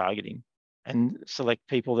in their targeting and select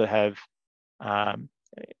people that have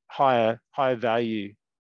higher value.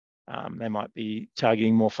 They might be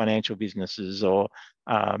targeting more financial businesses or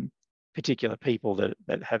particular people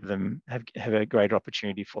that have a greater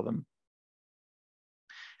opportunity for them.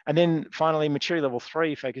 And then finally, maturity level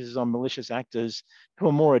 3 focuses on malicious actors who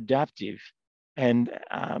are more adaptive and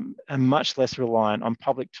are much less reliant on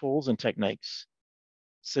public tools and techniques.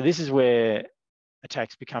 So this is where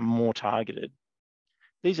attacks become more targeted.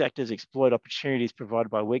 These actors exploit opportunities provided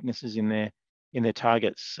by weaknesses in their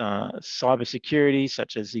targets, cybersecurity,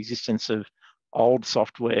 such as the existence of old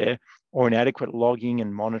software or inadequate logging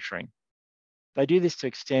and monitoring. They do this to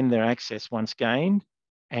extend their access once gained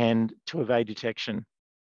and to evade detection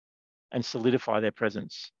and solidify their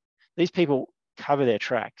presence. These people cover their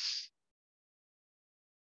tracks.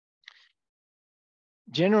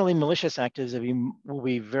 Generally, malicious actors will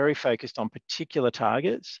be very focused on particular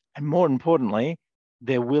targets, and more importantly,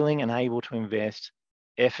 they're willing and able to invest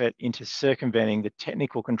effort into circumventing the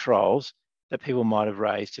technical controls that people might have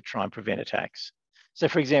raised to try and prevent attacks. So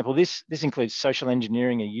for example, this includes social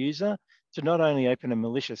engineering a user to not only open a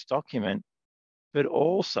malicious document, but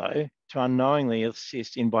also to unknowingly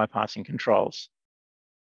assist in bypassing controls.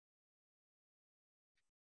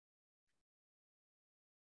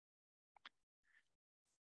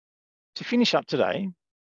 To finish up today,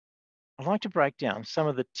 I'd like to break down some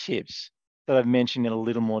of the tips that I've mentioned in a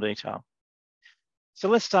little more detail. So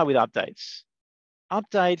let's start with updates.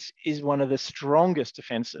 Updates is one of the strongest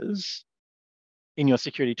defenses in your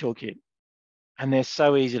security toolkit, and they're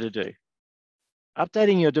so easy to do.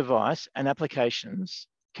 Updating your device and applications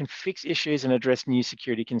can fix issues and address new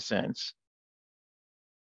security concerns.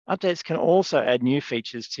 Updates can also add new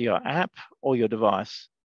features to your app or your device.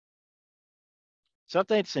 So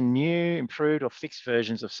updates are new, improved, or fixed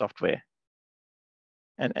versions of software.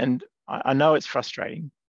 And I know it's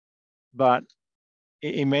frustrating, but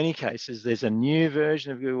in many cases, there's a new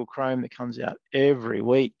version of Google Chrome that comes out every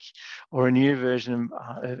week, or a new version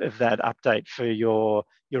of that update for your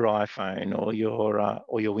iPhone or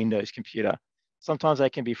your Windows computer. Sometimes they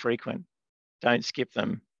can be frequent. Don't skip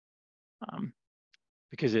them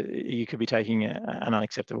because you could be taking an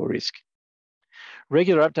unacceptable risk.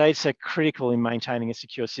 Regular updates are critical in maintaining a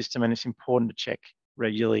secure system, and it's important to check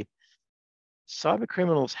regularly. Cyber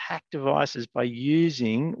criminals hack devices by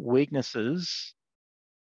using weaknesses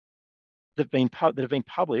that have been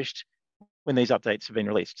published when these updates have been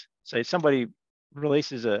released. So if somebody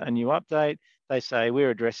releases a new update, they say,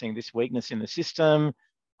 we're addressing this weakness in the system.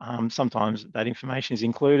 Sometimes that information is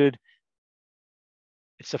included.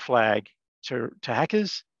 It's a flag to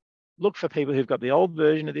hackers. Look for people who've got the old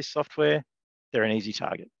version of this software. They're an easy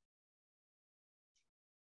target.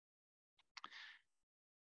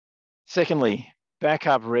 Secondly, back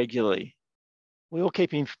up regularly. We all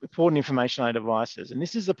keep important information on our devices, and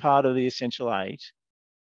this is the part of the Essential 8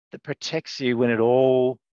 that protects you when it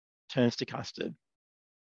all turns to custard.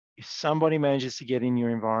 If somebody manages to get in your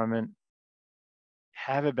environment,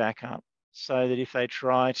 have a backup so that if they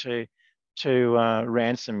try to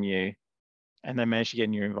ransom you and they manage to get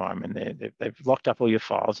in your environment, they've locked up all your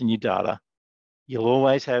files and your data, you'll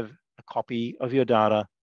always have a copy of your data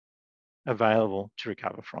available to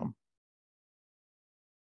recover from.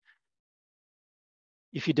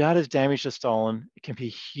 If your data is damaged or stolen, it can be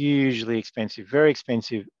hugely expensive, very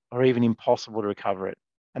expensive, or even impossible to recover it.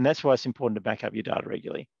 And that's why it's important to back up your data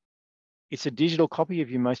regularly. It's a digital copy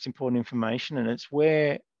of your most important information, and it's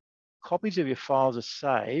where copies of your files are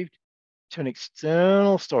saved to an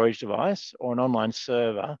external storage device or an online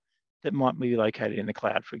server that might be located in the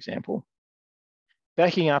cloud, for example.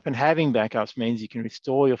 Backing up and having backups means you can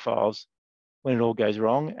restore your files when it all goes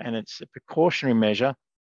wrong, and it's a precautionary measure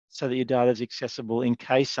so that your data is accessible in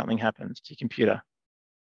case something happens to your computer.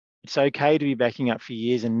 It's okay to be backing up for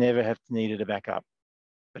years and never have needed a backup,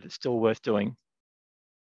 but it's still worth doing.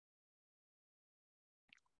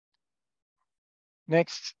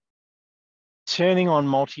 Next, turning on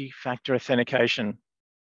multi-factor authentication.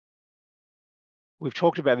 We've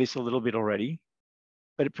talked about this a little bit already,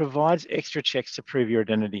 but it provides extra checks to prove your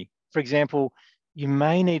identity. For example, you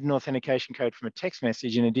may need an authentication code from a text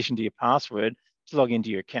message in addition to your password to log into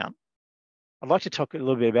your account. I'd like to talk a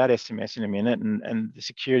little bit about SMS in a minute and the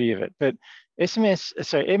security of it, but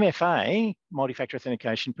MFA, multi-factor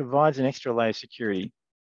authentication, provides an extra layer of security.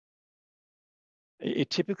 It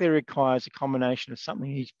typically requires a combination of something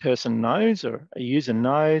each person knows or a user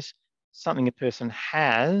knows, something a person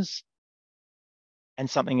has, and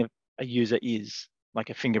something a user is, like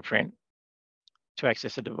a fingerprint, to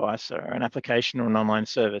access a device or an application or an online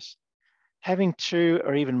service. Having 2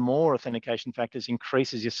 or even more authentication factors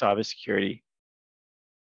increases your cybersecurity.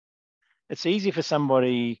 It's easy for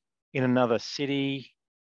somebody in another city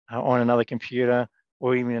or on another computer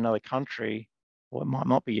or even in another country, or it might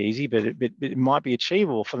not be easy, but it might be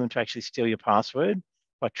achievable for them to actually steal your password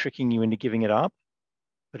by tricking you into giving it up.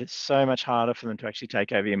 But it's so much harder for them to actually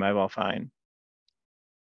take over your mobile phone.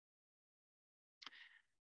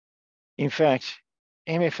 In fact,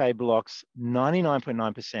 MFA blocks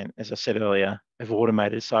 99.9%, as I said earlier, of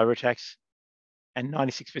automated cyber attacks and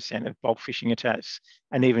 96% of bulk phishing attacks,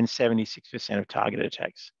 and even 76% of targeted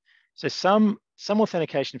attacks. So some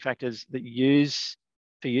authentication factors that use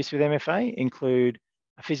for use with MFA include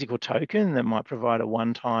a physical token that might provide a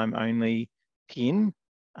one-time only PIN,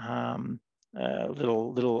 a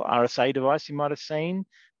little RSA device you might have seen.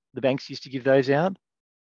 The banks used to give those out.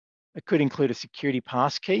 It could include a security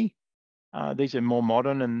pass key. These are more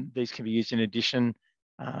modern, and these can be used in addition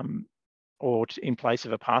or in place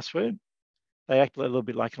of a password. They act a little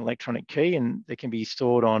bit like an electronic key, and they can be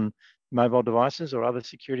stored on mobile devices or other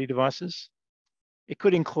security devices. It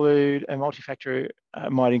could include a multi-factor,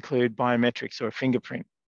 might include biometrics or a fingerprint,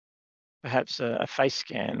 perhaps a face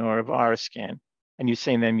scan or a virus scan. And you've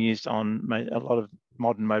seen them used on a lot of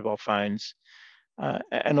modern mobile phones.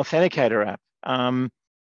 An authenticator app.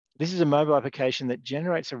 This is a mobile application that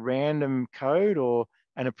generates a random code or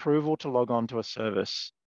an approval to log on to a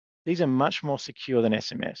service. These are much more secure than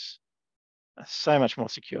SMS. So much more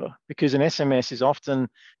secure, because an SMS is often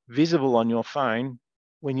visible on your phone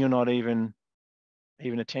when you're not even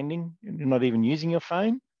attending, you're not even using your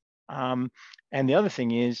phone. And the other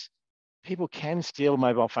thing is, people can steal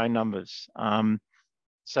mobile phone numbers.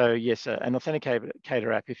 So yes, an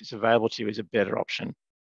authenticator app, if it's available to you, is a better option.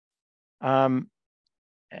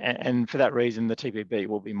 And for that reason, the TPB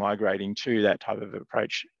will be migrating to that type of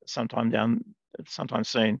approach sometime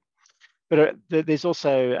soon. But there's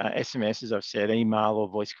also SMS, as I've said, email or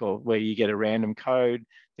voice call, where you get a random code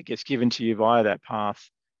that gets given to you via that path,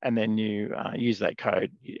 and then you use that code,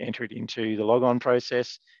 you enter it into the logon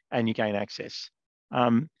process, and you gain access.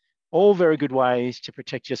 All very good ways to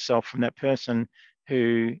protect yourself from that person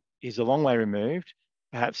who is a long way removed,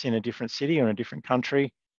 perhaps in a different city or in a different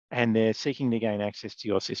country, and they're seeking to gain access to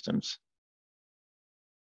your systems.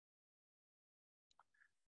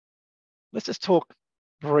 Let's just talk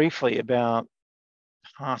briefly about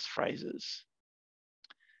passphrases.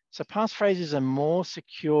 So passphrases are more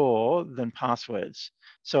secure than passwords.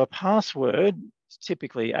 So a password is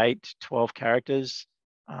typically 8 to 12 characters,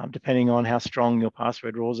 depending on how strong your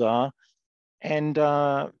password rules are. And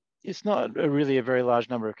it's not really a very large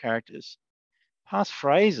number of characters.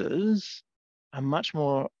 Passphrases are much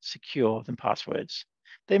more secure than passwords.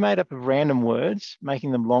 They're made up of random words,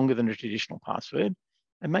 making them longer than a traditional password.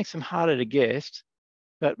 It makes them harder to guess,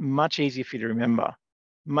 but much easier for you to remember.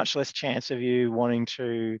 much less chance of you wanting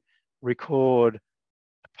to record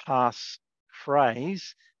a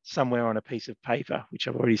passphrase somewhere on a piece of paper, which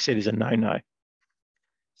I've already said is a no-no.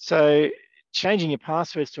 So changing your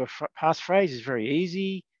passwords to a passphrase is very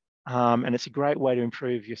easy, and it's a great way to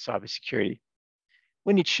improve your cybersecurity.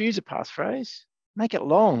 When you choose a passphrase, make it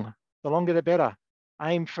long. The longer the better.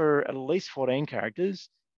 Aim for at least 14 characters,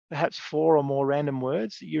 perhaps 4 or more random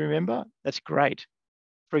words that you remember. That's great.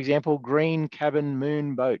 For example, green cabin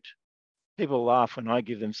moon boat. People laugh when I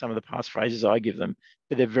give them some of the passphrases I give them,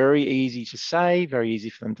 but they're very easy to say, very easy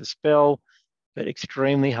for them to spell, but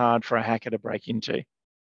extremely hard for a hacker to break into.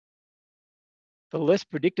 The less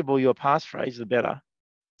predictable your passphrase, the better.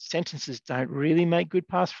 Sentences don't really make good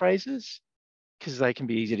passphrases because they can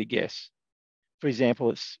be easy to guess. For example,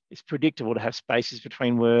 it's predictable to have spaces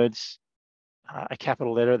between words, a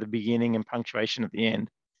capital letter at the beginning and punctuation at the end.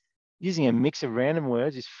 Using a mix of random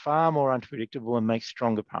words is far more unpredictable and makes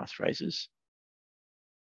stronger passphrases.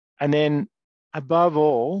 And then above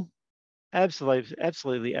all,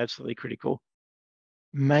 absolutely critical,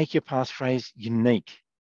 make your passphrase unique.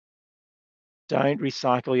 Don't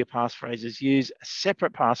recycle your passphrases. Use a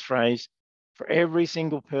separate passphrase for every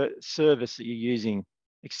single service that you're using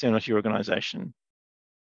external to your organization.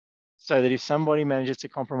 So that if somebody manages to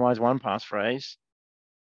compromise one passphrase,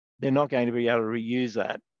 they're not going to be able to reuse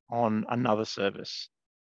that on another service.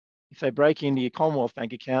 If they break into your Commonwealth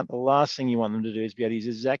bank account, the last thing you want them to do is be able to use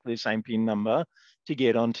exactly the same PIN number to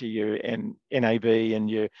get onto your NAB and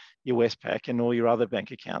your Westpac and all your other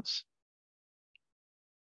bank accounts.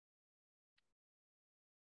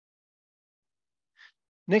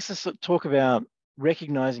 Next, let's talk about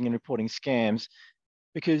recognizing and reporting scams,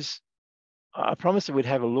 because I promised that we'd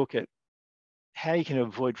have a look at how you can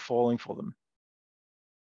avoid falling for them.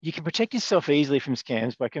 You can protect yourself easily from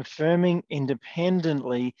scams by confirming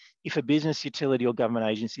independently if a business, utility, or government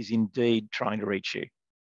agency is indeed trying to reach you.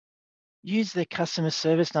 Use their customer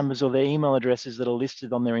service numbers or their email addresses that are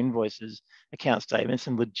listed on their invoices, account statements,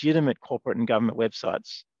 and legitimate corporate and government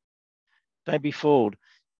websites. Don't be fooled.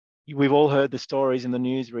 We've all heard the stories in the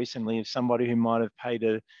news recently of somebody who might have paid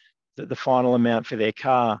the final amount for their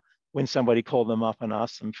car when somebody called them up and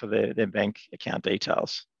asked them for their bank account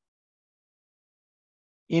details.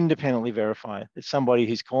 Independently verify that somebody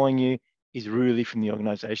who's calling you is really from the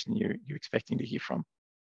organization you're expecting to hear from.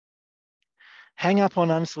 Hang up on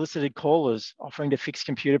unsolicited callers offering to fix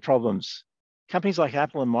computer problems. Companies like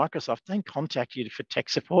Apple and Microsoft don't contact you for tech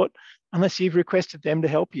support unless you've requested them to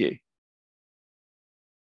help you.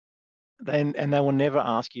 And they will never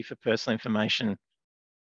ask you for personal information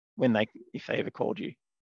if they ever called you.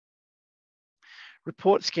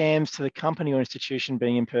 Report scams to the company or institution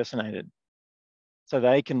being impersonated, so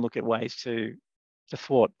they can look at ways to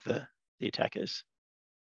thwart the attackers,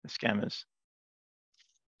 the scammers.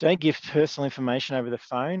 Don't give personal information over the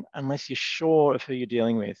phone unless you're sure of who you're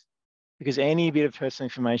dealing with, because any bit of personal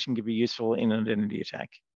information can be useful in an identity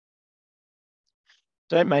attack.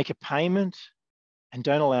 Don't make a payment and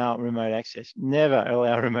don't allow remote access. Never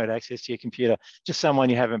allow remote access to your computer to someone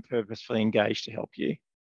you haven't purposefully engaged to help you.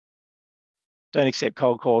 Don't accept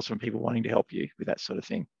cold calls from people wanting to help you with that sort of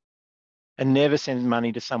thing. And never send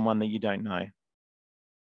money to someone that you don't know.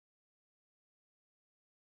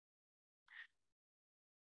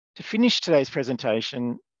 To finish today's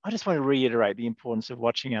presentation, I just want to reiterate the importance of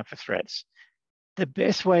watching out for threats. The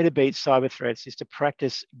best way to beat cyber threats is to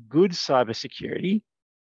practice good cybersecurity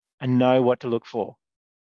and know what to look for.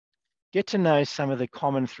 Get to know some of the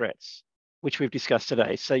common threats, which we've discussed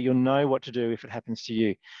today, so you'll know what to do if it happens to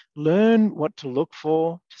you. Learn what to look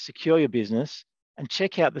for to secure your business and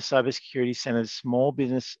check out the Cybersecurity Centre's Small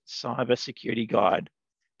Business Cybersecurity Guide.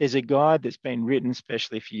 There's a guide that's been written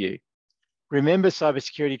specially for you. Remember,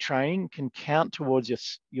 cybersecurity training can count towards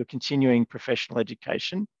your continuing professional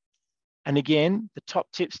education. And again, the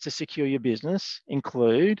top tips to secure your business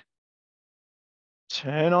include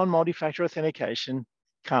turn on multi-factor authentication,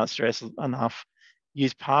 can't stress enough,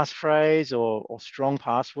 use passphrase or strong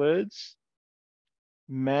passwords,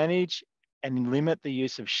 manage and limit the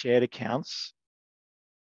use of shared accounts,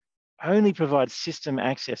 only provide system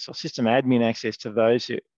access or system admin access to those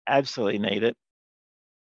who absolutely need it,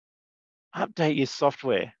 update your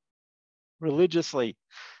software religiously,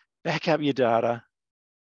 back up your data,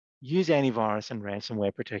 use antivirus and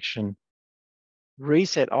ransomware protection,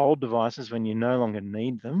 reset old devices when you no longer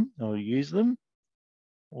need them or use them,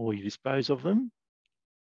 or you dispose of them,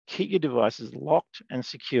 keep your devices locked and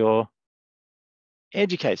secure,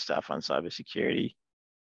 educate staff on cybersecurity,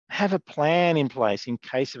 have a plan in place in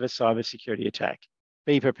case of a cybersecurity attack.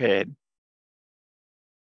 Be prepared.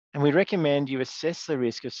 And we recommend you assess the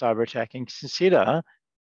risk of cyber attack and consider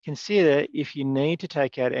consider if you need to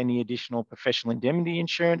take out any additional professional indemnity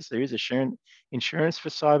insurance. There is insurance for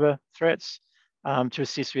cyber threats to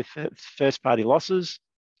assist with first-party losses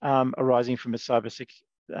arising from a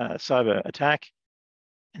cyber attack,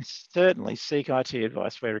 and certainly seek IT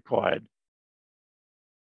advice where required.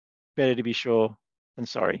 Better to be sure than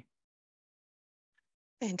sorry.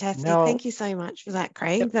 Fantastic. Now, thank you so much for that,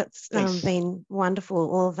 Craig. Yep, That's been wonderful.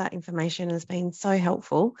 All of that information has been so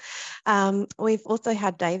helpful. We've also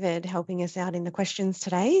had David helping us out in the questions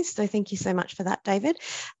today. So thank you so much for that, David.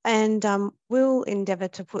 And we'll endeavour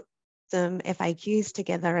to put some FAQs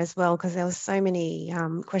together as well, because there were so many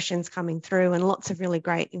questions coming through and lots of really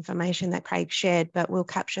great information that Craig shared, but we'll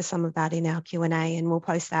capture some of that in our Q&A and we'll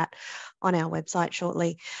post that on our website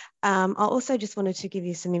shortly. I also just wanted to give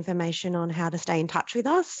you some information on how to stay in touch with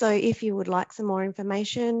us. So if you would like some more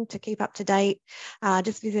information to keep up to date,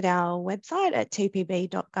 just visit our website at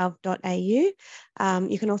tpb.gov.au.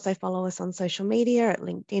 You can also follow us on social media at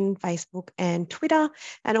LinkedIn, Facebook and Twitter,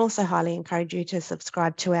 and also highly encourage you to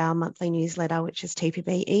subscribe to our monthly newsletter, which is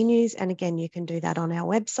TPB e-News. And again, you can do that on our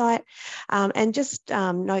website. And just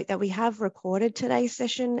note that we have recorded today's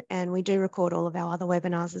session and we do record all of our other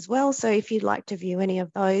webinars as well. So if you'd like to view any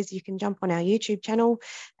of those, you can jump on our YouTube channel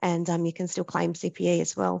and you can still claim CPE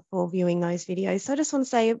as well for viewing those videos. So I just want to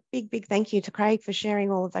say a big thank you to Craig for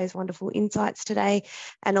sharing all of those wonderful insights today.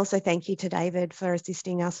 And also thank you to David for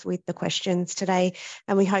assisting us with the questions today.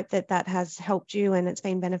 And we hope that that has helped you and it's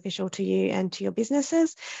been beneficial to you and to your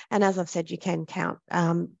businesses. And as I've said, you can count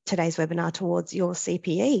today's webinar towards your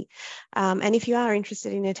CPE. And if you are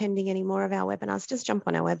interested in attending any more of our webinars, just jump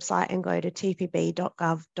on our website and go to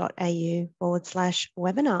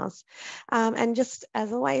tpb.gov.au/webinars. And just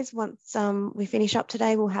as always, once we finish up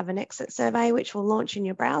today, we'll have an exit survey, which will launch in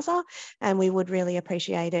your browser. And we would really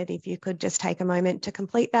appreciate it if you could just take a moment to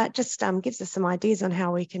complete that. Just gives us some ideas on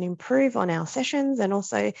how we can improve on our sessions, and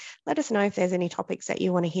also let us know if there's any topics that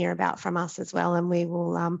you want to hear about from us as well. And we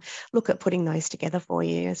will look at putting those together for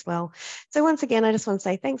you as well. So once again, I just want to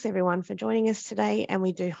say thanks everyone for joining us today. And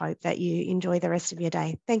we do hope that you enjoy the rest of your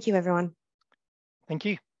day. Thank you, everyone. Thank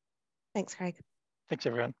you. Thanks, Craig. Thanks,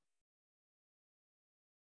 everyone.